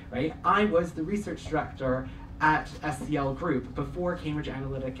company, right? I was the research director at SCL Group before Cambridge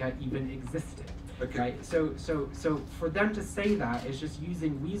Analytica even existed. Okay. Right. So for them to say that is just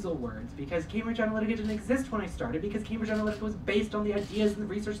using weasel words, because Cambridge Analytica didn't exist when I started, because Cambridge Analytica was based on the ideas and the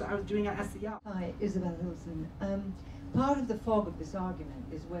research that I was doing at SCL. Hi, Isabel Hilson. Part of the fog of this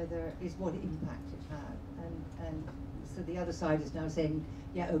argument is what impact it had, and so the other side is now saying,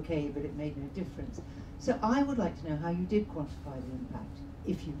 yeah, okay, but it made no difference. So I would like to know how you did quantify the impact,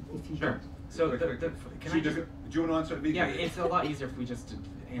 if you Sure. did. So do you want to answer it immediately? Yeah, it's a lot easier if we just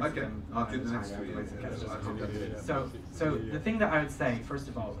answer Okay, them. I'll do the next time, three. otherwise it gets just Yeah. complicated. So the thing that I would say, first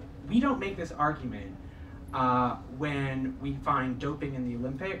of all, we don't make this argument when we find doping in the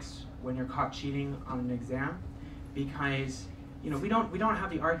Olympics, when you're caught cheating on an exam, because we don't have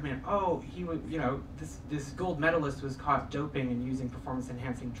the argument, oh, he would, this gold medalist was caught doping and using performance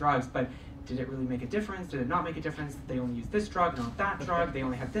enhancing drugs, but did it really make a difference? Did it not make a difference? They only used this drug, not that drug. They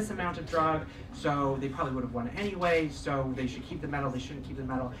only had this amount of drug, so they probably would have won anyway, so they should keep the medal, they shouldn't keep the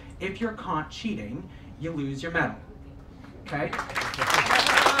medal. If you're caught cheating, you lose your medal, okay?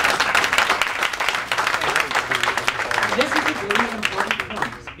 This is a really important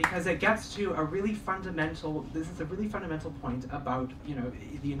point, because it gets to a really fundamental, point about,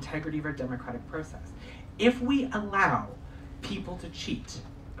 the integrity of our democratic process. If we allow people to cheat,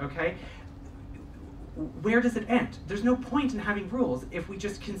 okay, where does it end? There's no point in having rules if we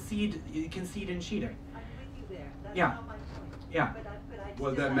just concede in cheating. I'm with you there. That's Yeah. not my point. Yeah. But I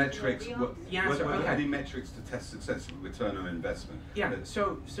Well, still there are like to know metrics. the Were answer. Yeah, there okay. any metrics to test success, return on investment? Yeah.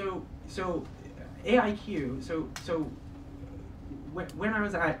 So AIQ. So when I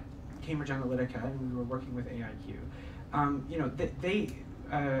was at Cambridge Analytica and we were working with AIQ,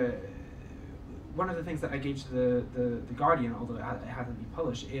 one of the things that I gave to the Guardian, although it hasn't been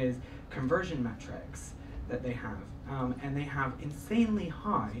published, is conversion metrics that they have, and they have insanely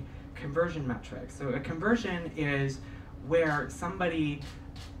high conversion metrics. So a conversion is where somebody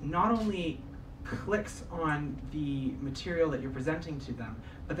not only clicks on the material that you're presenting to them,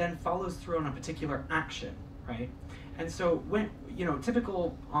 but then follows through on a particular action, right? And so when,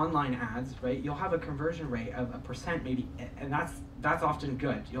 typical online ads, right, you'll have a conversion rate of 1% maybe, and that's often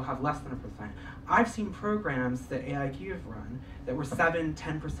good. You'll have less than 1%. I've seen programs that AIQ have run that were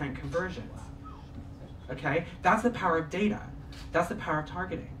 7-10% conversions. Okay, that's the power of data. That's the power of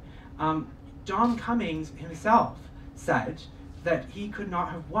targeting. Dom Cummings himself said that he could not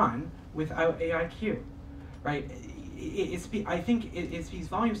have won without AIQ, right? I think it speaks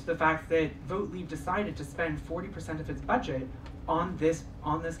volumes to the fact that Vote Leave decided to spend 40% of its budget on this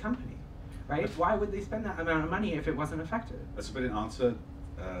company, right? Why would they spend that amount of money if it wasn't effective? That's a brilliant answer,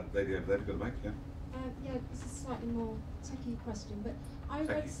 lady over there. Go to the mic, yeah. Yeah, this is a slightly more techie question, but I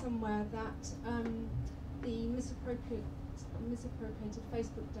read somewhere that the misappropriated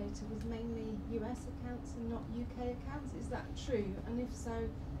Facebook data was mainly US accounts and not UK accounts. Is that true? And if so,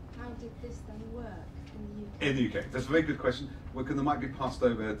 how did this then work in the UK? In the UK, that's a very good question. Well, can the mic be passed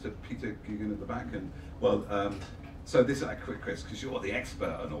over to Peter Gugan at the back? And so this is a quick question, because you're the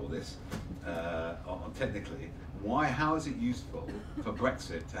expert on all this, on technically. How is it useful for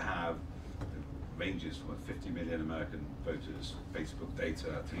Brexit to have ranges from 50 million American voters, Facebook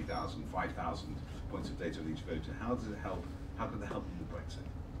data, 3,000, 5,000 points of data on each voter? How does it help? How can it help with Brexit?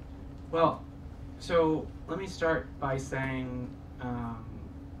 Well, so let me start by saying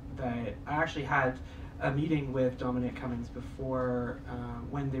that I actually had a meeting with Dominic Cummings before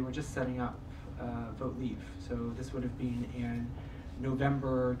when they were just setting up Vote Leave. So this would have been in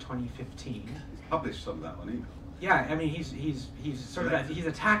November 2015. He's published some of that on email. Yeah, I mean he's sort of he's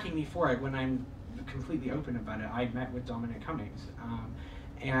attacking me for it when I'm completely open about it. I met with Dominic Cummings,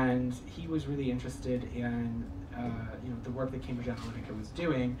 and he was really interested in the work that Cambridge Analytica was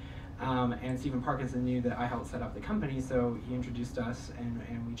doing. And Stephen Parkinson knew that I helped set up the company, so he introduced us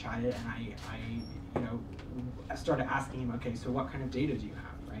and we chatted, and I started asking him, okay, so what kind of data do you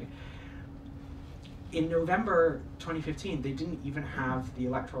have, right? In November 2015, they didn't even have the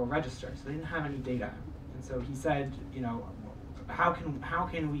electoral register, so they didn't have any data. And so he said, how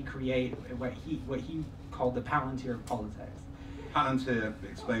can we create what he called the Palantir of politics? Palantir,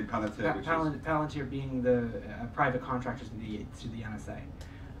 explain Palantir. Palantir being the private contractors to the NSA.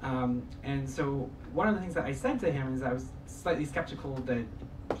 And so one of the things that I said to him is I was slightly skeptical that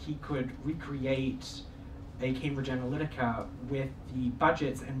he could recreate a Cambridge Analytica with the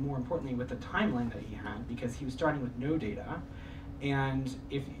budgets and, more importantly, with the timeline that he had, because he was starting with no data. And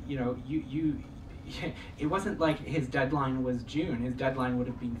if it wasn't like his deadline was June. His deadline would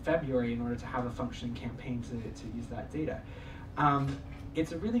have been February in order to have a functioning campaign to use that data.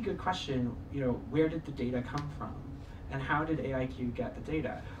 It's a really good question, where did the data come from? And how did AIQ get the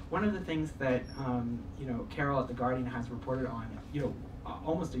data? One of the things that Carol at The Guardian has reported on,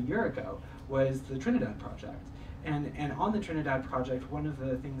 almost a year ago, was the Trinidad project. And on the Trinidad project, one of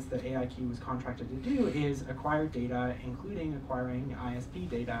the things that AIQ was contracted to do is acquire data, including acquiring ISP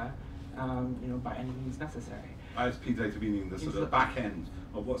data, by any means necessary. ISP data meaning the sort of back end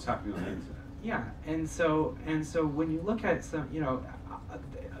of what's happening on the internet. Yeah, and so when you look at some,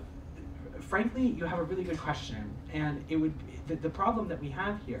 frankly, you have a really good question, and it would the problem that we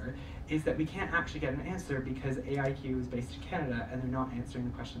have here is that we can't actually get an answer because AIQ is based in Canada and they're not answering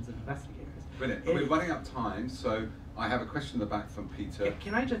the questions of investigators. Brilliant. We're running out of time, so I have a question in the back from Peter.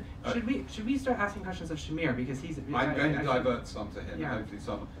 Can I just should we start asking questions of Shamir, because he's I'm going to divert some to him. Yeah. Hopefully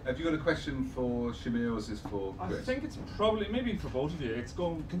some. Have you got a question for Shamir, or is this for Chris? I think it's probably maybe for both of you. It's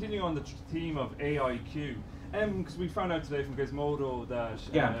continuing on the theme of AIQ. Because we found out today from Gizmodo that,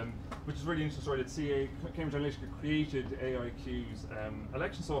 which is a really interesting story, that Cambridge Analytica created AIQ's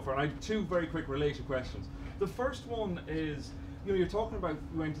election software. And I have two very quick related questions. The first one is, you're talking about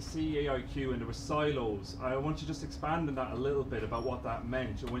you went to see AIQ and there were silos. I want you to just expand on that a little bit about what that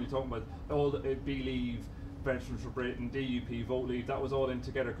meant. When you're talking about all the Believe, Veterans for Britain, DUP, Vote Leave, that was all in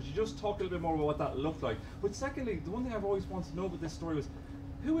together. Could you just talk a little bit more about what that looked like? But secondly, the one thing I've always wanted to know about this story was,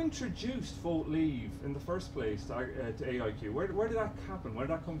 who introduced Vote Leave in the first place to AIQ? Where did that happen? Where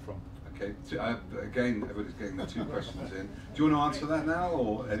did that come from? Okay, again, everybody's getting the two questions in. Do you want to answer that now,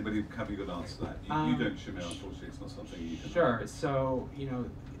 or anybody have you got to answer that? You don't, Shamir, unfortunately, it's not something you can. Sure, so,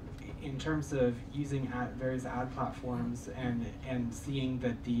 in terms of using various ad platforms and seeing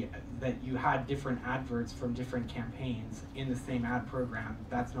that you had different adverts from different campaigns in the same ad program,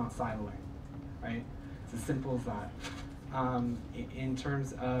 that's not siloing, right? It's as simple as that. In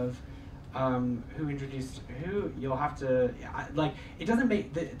terms of who introduced who, you'll have to it doesn't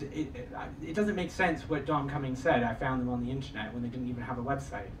make it doesn't make sense what Dom Cummings said. I found them on the internet when they didn't even have a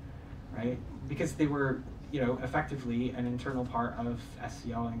website, right? Because they were effectively an internal part of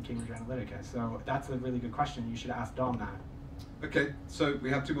SCL and Cambridge Analytica. So that's a really good question. You should ask Dom that. Okay, so we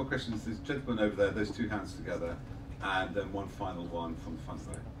have two more questions. This gentleman over there, those two hands together, and then one final one from the front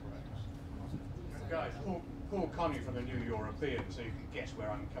row. Guys, Paul Connie from the New European, so you can guess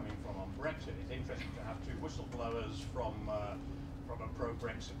where I'm coming from on Brexit. It's interesting to have two whistleblowers from a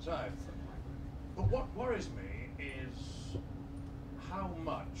pro-Brexit side. But what worries me is how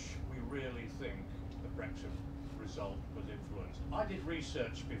much we really think the Brexit result was influenced. I did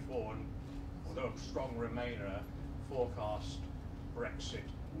research before, and although a strong Remainer, forecast Brexit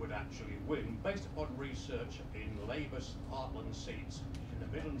would actually win, based upon research in Labour's heartland seats in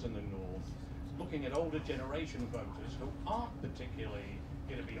the Midlands and the North, looking at older generation voters who aren't particularly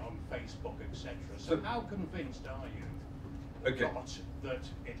going to be on Facebook, etc. So how convinced are you not that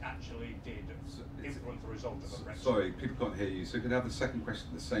it actually did influence the result of a Brexit? Sorry, people can't hear you. So you can have the second question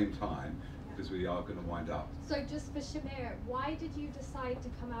at the same time, because we are going to wind up. So just for Shamir, why did you decide to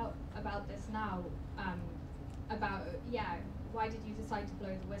come out about this now? Why did you decide to blow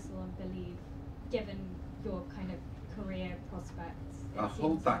the whistle and Believe, given your kind of career prospects?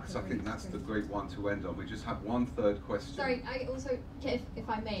 Hold that, because I think that's the great one to end on. We just have one third question. Sorry, I also, if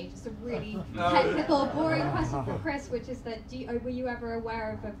I may, just a really technical, boring question for Chris, which is that were you ever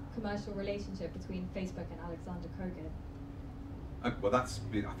aware of a commercial relationship between Facebook and Alexander Kogan? Well, that's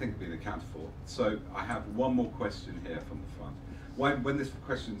been, I think, been accounted for. So I have one more question here from the front. When this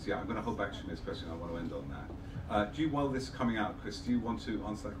question's, I'm going to hold back Shamir's question. I want to end on that. While this is coming out, Chris, do you want to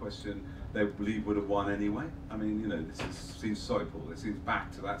answer that question? They Believe would have won anyway? I mean, seems so cool. It seems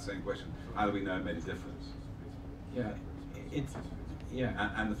back to that same question. How do we know it made a difference? Yeah,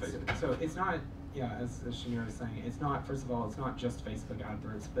 And the Facebook. So it's not, as Shamir was saying, it's not, first of all, it's not just Facebook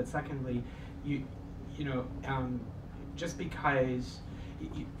adverts, but secondly, just because,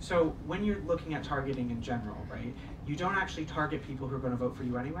 so when you're looking at targeting in general, right, you don't actually target people who are going to vote for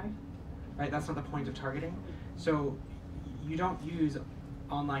you anyway, right? That's not the point of targeting. So you don't use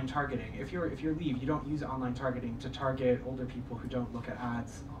online targeting. If you're Leave, you don't use online targeting to target older people who don't look at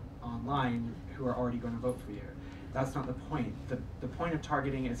ads online who are already going to vote for you. That's not the point. The point of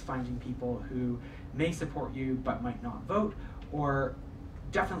targeting is finding people who may support you but might not vote, or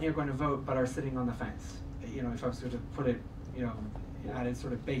definitely are going to vote but are sitting on the fence. If I was to put it, at a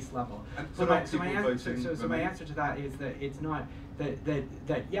sort of base level. And So for my, not so my, people answer, voting so my women? answer to that is that it's not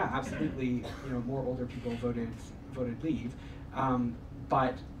that yeah, absolutely, more older people voted leave,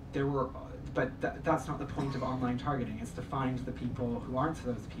 but there were. But that's not the point of online targeting. It's to find the people who aren't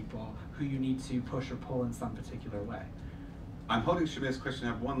those people who you need to push or pull in some particular way. I'm holding Shamir's question. I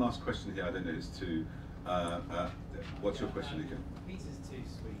have one last question here. I don't know as to what's your question again? Peter's too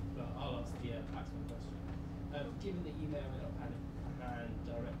sweet, but I'll ask the Paxman question. Given that you may or may not have and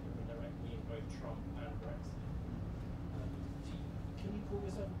directly or indirectly in both Trump and Brexit, can you call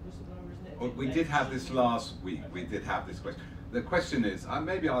yourself a whistleblower? Isn't it? Well, we did have this last week. We did have this question. The question is,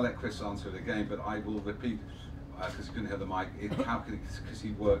 maybe I'll let Chris answer it again, but I will repeat, because you couldn't hear the mic, because Chris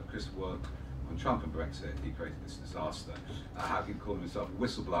worked on Trump and Brexit, he created this disaster. How can he call himself a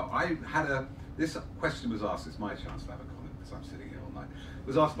whistleblower? This question was asked, it's my chance to have a comment, because I'm sitting here all night. It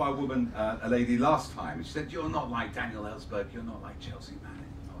was asked by a woman, a lady last time, and she said, you're not like Daniel Ellsberg, you're not like Chelsea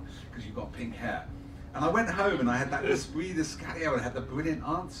Manning, because you've got pink hair. And I went home and I had that esprit de scalio, and I had the brilliant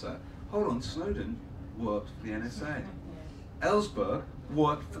answer. Hold on, Snowden worked for the NSA. Ellsberg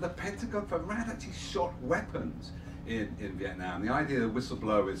worked for the Pentagon for actually shot weapons in Vietnam. The idea of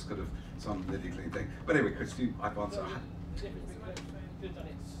whistleblower is kind of some politically thing. But anyway, Chris, I've answered.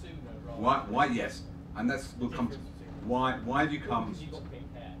 Why? Yes, and we'll come to why have you come?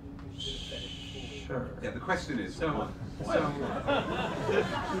 Sure. Yeah, the question is.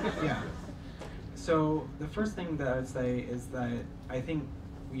 Yeah. So the first thing that I would say is that I think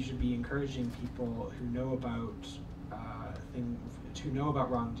we should be encouraging people who know about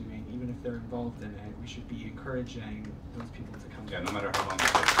wrongdoing, even if they're involved in it. We should be encouraging those people to come. Yeah, no matter how long.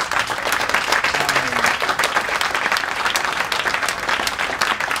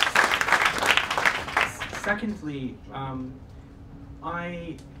 Secondly,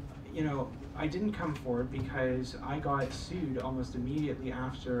 I didn't come forward because I got sued almost immediately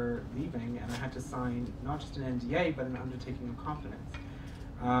after leaving, and I had to sign not just an NDA but an undertaking of confidence.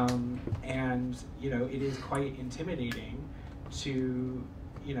 And it is quite intimidating to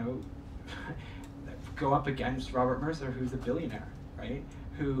go up against Robert Mercer, who's a billionaire, right?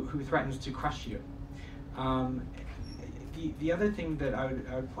 Who threatens to crush you. The other thing that I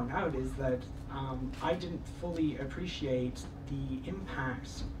would point out is that I didn't fully appreciate the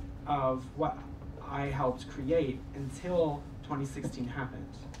impact of what I helped create until 2016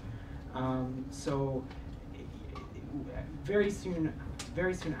 happened. So very soon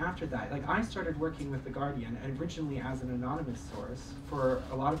after that, I started working with The Guardian, originally as an anonymous source for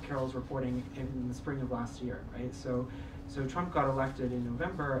a lot of Carol's reporting in the spring of last year, right? So Trump got elected in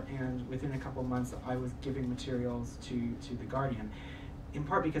November, and within a couple months, I was giving materials to The Guardian, in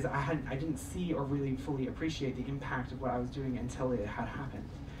part because I didn't see or really fully appreciate the impact of what I was doing until it had happened.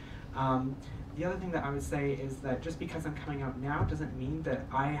 The other thing that I would say is that just because I'm coming out now doesn't mean that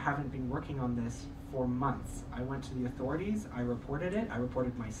I haven't been working on this for months. I went to the authorities, I reported it, I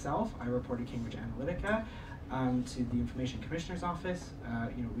reported myself, I reported Cambridge Analytica to the Information Commissioner's Office.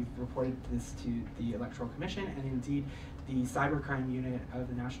 We've reported this to the Electoral Commission and indeed the Cybercrime Unit of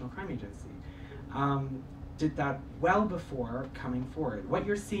the National Crime Agency. Did that well before coming forward. What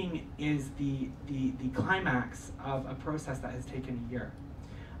you're seeing is the climax of a process that has taken a year.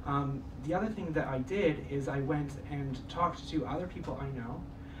 The other thing that I did is I went and talked to other people I know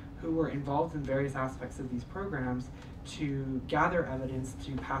who were involved in various aspects of these programs to gather evidence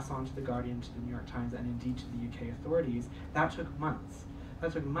to pass on to The Guardian, to the New York Times, and indeed to the UK authorities. That took months.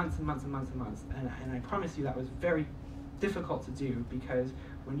 That took months and months and months and months. And I promise you that was very difficult to do, because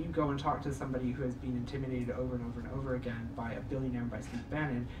when you go and talk to somebody who has been intimidated over and over and over again by a billionaire, by Steve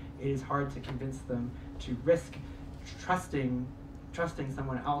Bannon, it is hard to convince them to risk trusting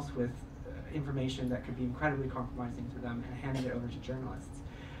someone else with information that could be incredibly compromising to them and handing it over to journalists.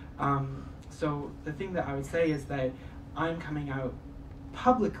 So the thing that I would say is that I'm coming out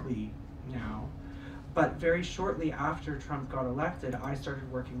publicly now, but very shortly after Trump got elected, I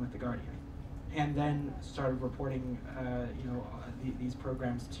started working with The Guardian, and then started reporting these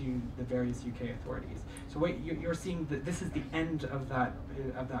programs to the various UK authorities. So what you're seeing, that this is the end of that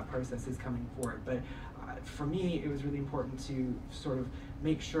process is coming forward. But for me, it was really important to sort of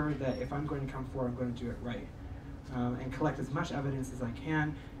make sure that if I'm going to come forward, I'm going to do it right, and collect as much evidence as I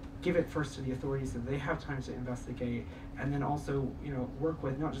can, give it first to the authorities so they have time to investigate, and then also work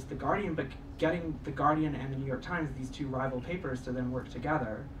with not just The Guardian, but getting The Guardian and the New York Times, these two rival papers, to then work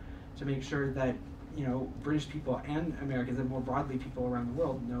together to make sure that British people and Americans, and more broadly people around the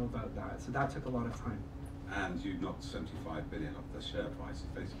world, know about that. So that took a lot of time. And you knocked 75 billion off the share price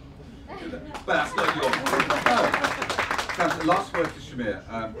of Facebook. But that's not your. Last word to Shamir.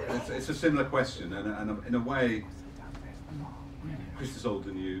 It's a similar question, and in a way, Chris is older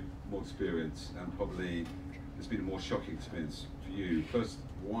than you, more experience, and probably it's been a more shocking experience for you. First,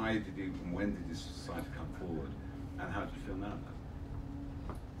 why did you and when did you decide to come forward, and how do you feel now?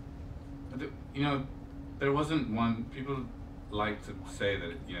 You know, there wasn't one. People like to say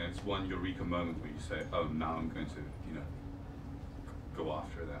that it's one eureka moment where you say, "Oh, now I'm going to go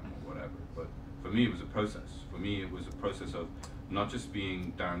after them or whatever." But for me, it was a process. For me, it was a process of not just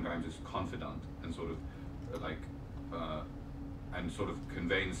being Darren Grimes' confidant and sort of and sort of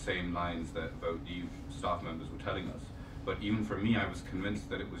conveying the same lines that Vote Leave staff members were telling us. But even for me, I was convinced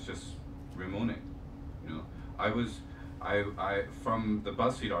that it was just remoaning. I from the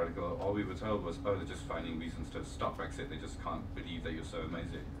BuzzFeed article, all we were told was, oh, they're just finding reasons to stop Brexit. They just can't believe that you're so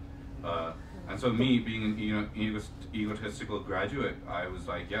amazing. And so me, being an egotistical graduate, I was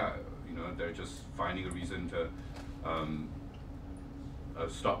like, yeah, they're just finding a reason to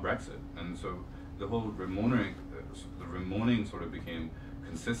stop Brexit. And so the whole remoaning sort of became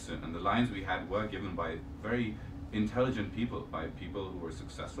consistent, and the lines we had were given by very intelligent people, by people who were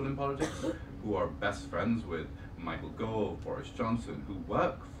successful in politics, who are best friends with Michael Gove, Boris Johnson, who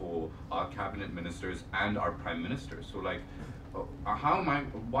work for our cabinet ministers and our prime minister. So like,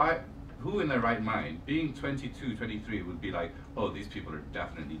 who in their right mind, being 22, 23, would be like, oh, these people are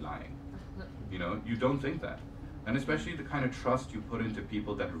definitely lying. You don't think that. And especially the kind of trust you put into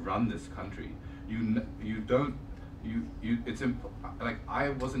people that run this country. I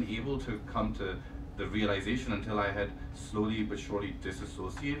wasn't able to come to the realization until I had slowly but surely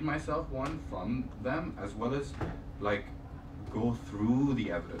disassociated myself, one, from them, as well as like go through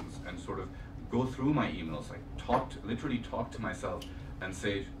the evidence and sort of go through my emails, like literally talk to myself and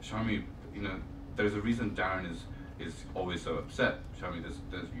say, Sharmi, there's a reason Darren is always so upset. Sharmi,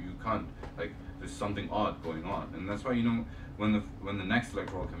 you can't, like, there's something odd going on. And that's why, when the next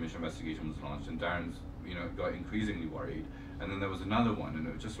Electoral Commission investigation was launched and Darren's, got increasingly worried, and then there was another one, and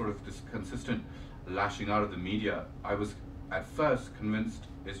it was just sort of this consistent lashing out of the media. I was at first convinced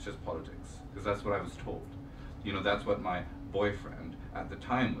it's just politics, because that's what I was told. That's what my boyfriend at the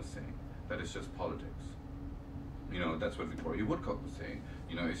time was saying, that it's just politics. That's what Victoria Woodcock was saying.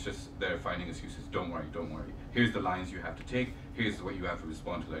 It's just they're finding excuses. Don't worry, don't worry. Here's the lines you have to take. Here's what you have to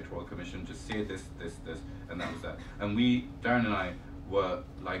respond to the Electoral Commission. Just say this, this, this, and that was that. And Darren and I, were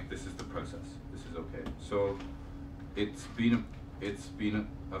like, this is the process. This is okay. So it's been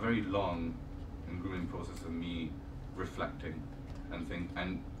a very long and grueling process of me reflecting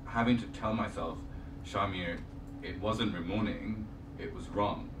and having to tell myself, Shamir, it wasn't remoaning. It was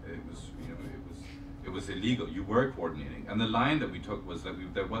wrong. It was illegal. You were coordinating. And the line that we took was that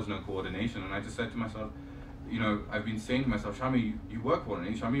there was no coordination. And I just said to myself, I've been saying to myself, Shamir, you were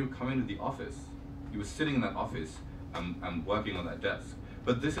coordinating. Shamir, you were coming to the office. You were sitting in that office and working on that desk.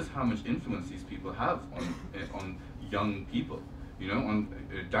 But this is how much influence these people have on young people, on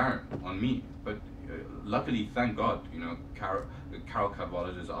Darren, on me. But luckily, thank God, Carol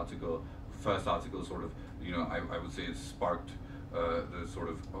Cadwallader's first article sort of, I would say it sparked the sort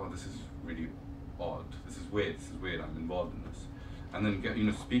of, oh, this is really odd. This is weird, I'm involved in this. And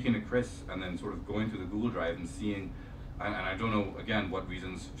then, speaking to Chris and then sort of going through the Google Drive and seeing, and I don't know, again, what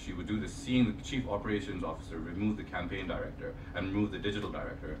reasons she would do this, seeing the Chief Operations Officer remove the campaign director and remove the digital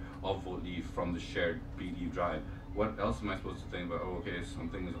director of Vote Leave from the shared BD Drive. What else am I supposed to think about, oh, okay,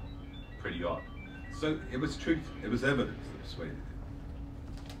 something is pretty odd. So it was truth, it was evidence that persuaded you.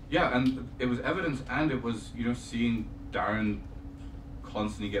 Yeah, and it was evidence, and it was, seeing Darren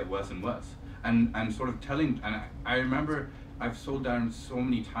constantly get worse and worse. And sort of telling, and I remember I've told Darren so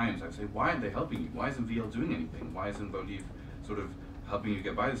many times, I've said, why aren't they helping you? Why isn't VL doing anything? Why isn't Vote Leave sort of helping you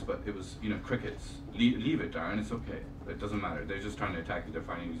get by this? But it was, crickets. Leave it, Darren, it's okay. It doesn't matter. They're just trying to attack you. They're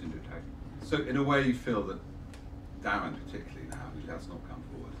finding a reason to attack you. So in a way you feel that Darren, particularly now, who has not come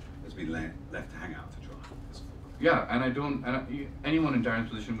forward, has been left to hang out to dry. Yeah, and anyone in Darren's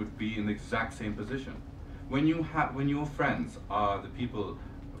position would be in the exact same position. When your friends are the people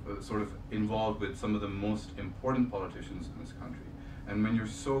sort of involved with some of the most important politicians in this country, and when you're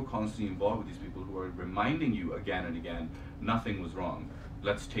so constantly involved with these people who are reminding you again and again, nothing was wrong,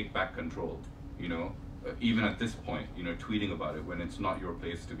 let's take back control, even at this point, tweeting about it when it's not your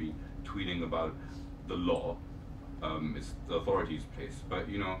place to be tweeting about the law, it's the authorities' place. But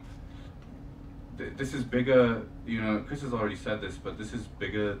this is bigger, Chris has already said this, but this is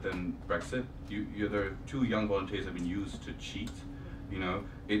bigger than Brexit. There are 2 young volunteers have been used to cheat.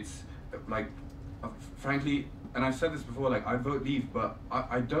 It's like, frankly, and I've said this before, like, I Vote Leave, but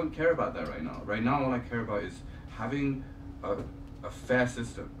I don't care about that right now. Right now, all I care about is having a fair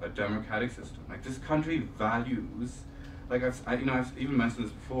system, a democratic system. Like, this country values, like I've even mentioned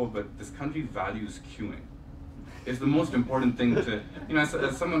this before, but this country values queuing. it's the most important thing to, you know,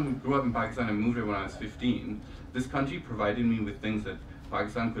 as someone who grew up in Pakistan and moved here when I was 15, this country provided me with things that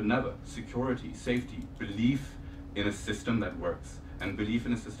Pakistan could never: security, safety, belief in a system that works, and belief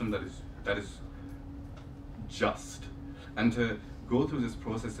in a system that is just. And to go through this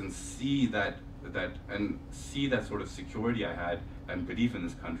process and see that sort of security I had and belief in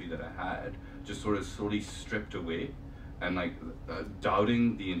this country that I had just sort of slowly stripped away, and like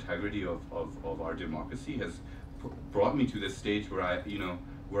doubting the integrity of our democracy has brought me to this stage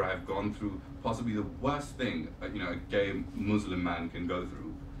where I've gone through possibly the worst thing a gay Muslim man can go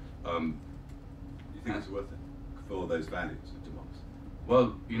through. You think it's worth it for those values of democracy?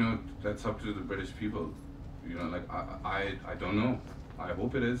 Well, that's up to the British people. Like I don't know. I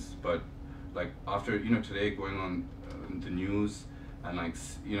hope it is, but like after today going on the news, and like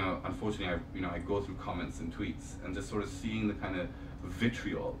unfortunately I go through comments and tweets and just sort of seeing the kind of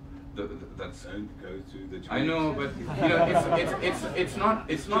vitriol that's. Don't go through the tweets. I know, but it's not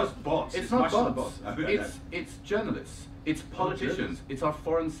just bots. It's not bots. It's journalists. It's politicians. It's our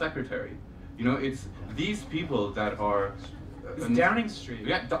foreign secretary. It's these people that are. It's Downing Street.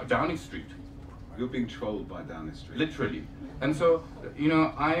 Yeah, Downing Street. You're being trolled by Downing Street. Literally. And so,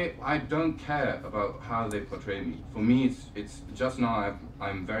 I don't care about how they portray me. For me, it's just now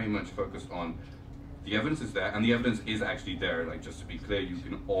I'm very much focused on the evidence is there, and the evidence is actually there. Like, just to be clear, you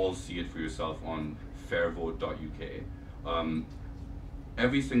can all see it for yourself on fairvote.uk.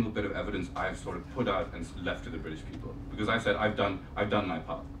 Every single bit of evidence I've sort of put out and left to the British people, because I said I've done my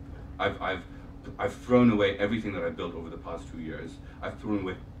part. I've thrown away everything that I built over the past 2 years. I've thrown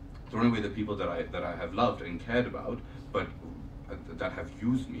away the people that I have loved and cared about, but that have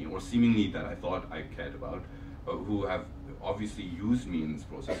used me, or seemingly that I thought I cared about, who have obviously used me in this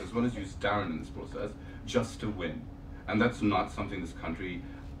process, as well as used Darren in this process, just to win. And that's not something this country,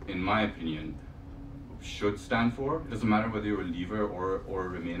 in my opinion, should stand for. It doesn't matter whether you're a Leaver or a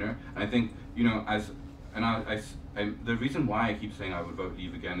Remainer. And I think, the reason why I keep saying I would vote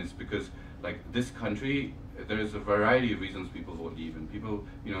Leave again is because, like, this country, there's a variety of reasons people vote Leave, and people,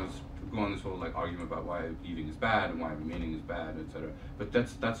 go on this whole like argument about why leaving is bad and why remaining is bad, etc. But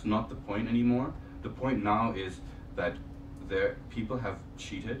that's not the point anymore. The point now is that people have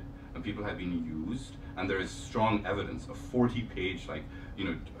cheated and people have been used, and there is strong evidence, a 40-page,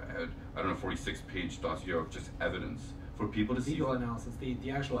 46-page dossier of just evidence for people to see. Legal analysis.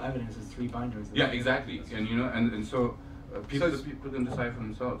 The actual evidence is 3 binders. Yeah, exactly. And so people can decide for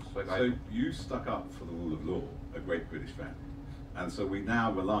themselves. So you stuck up for the rule of law, a great British family, and so we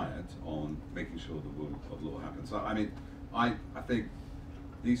now reliant on making sure the rule of law happens. So I mean, I think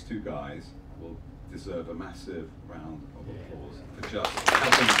these two guys will deserve a massive round of applause for just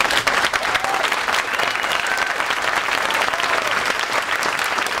helping.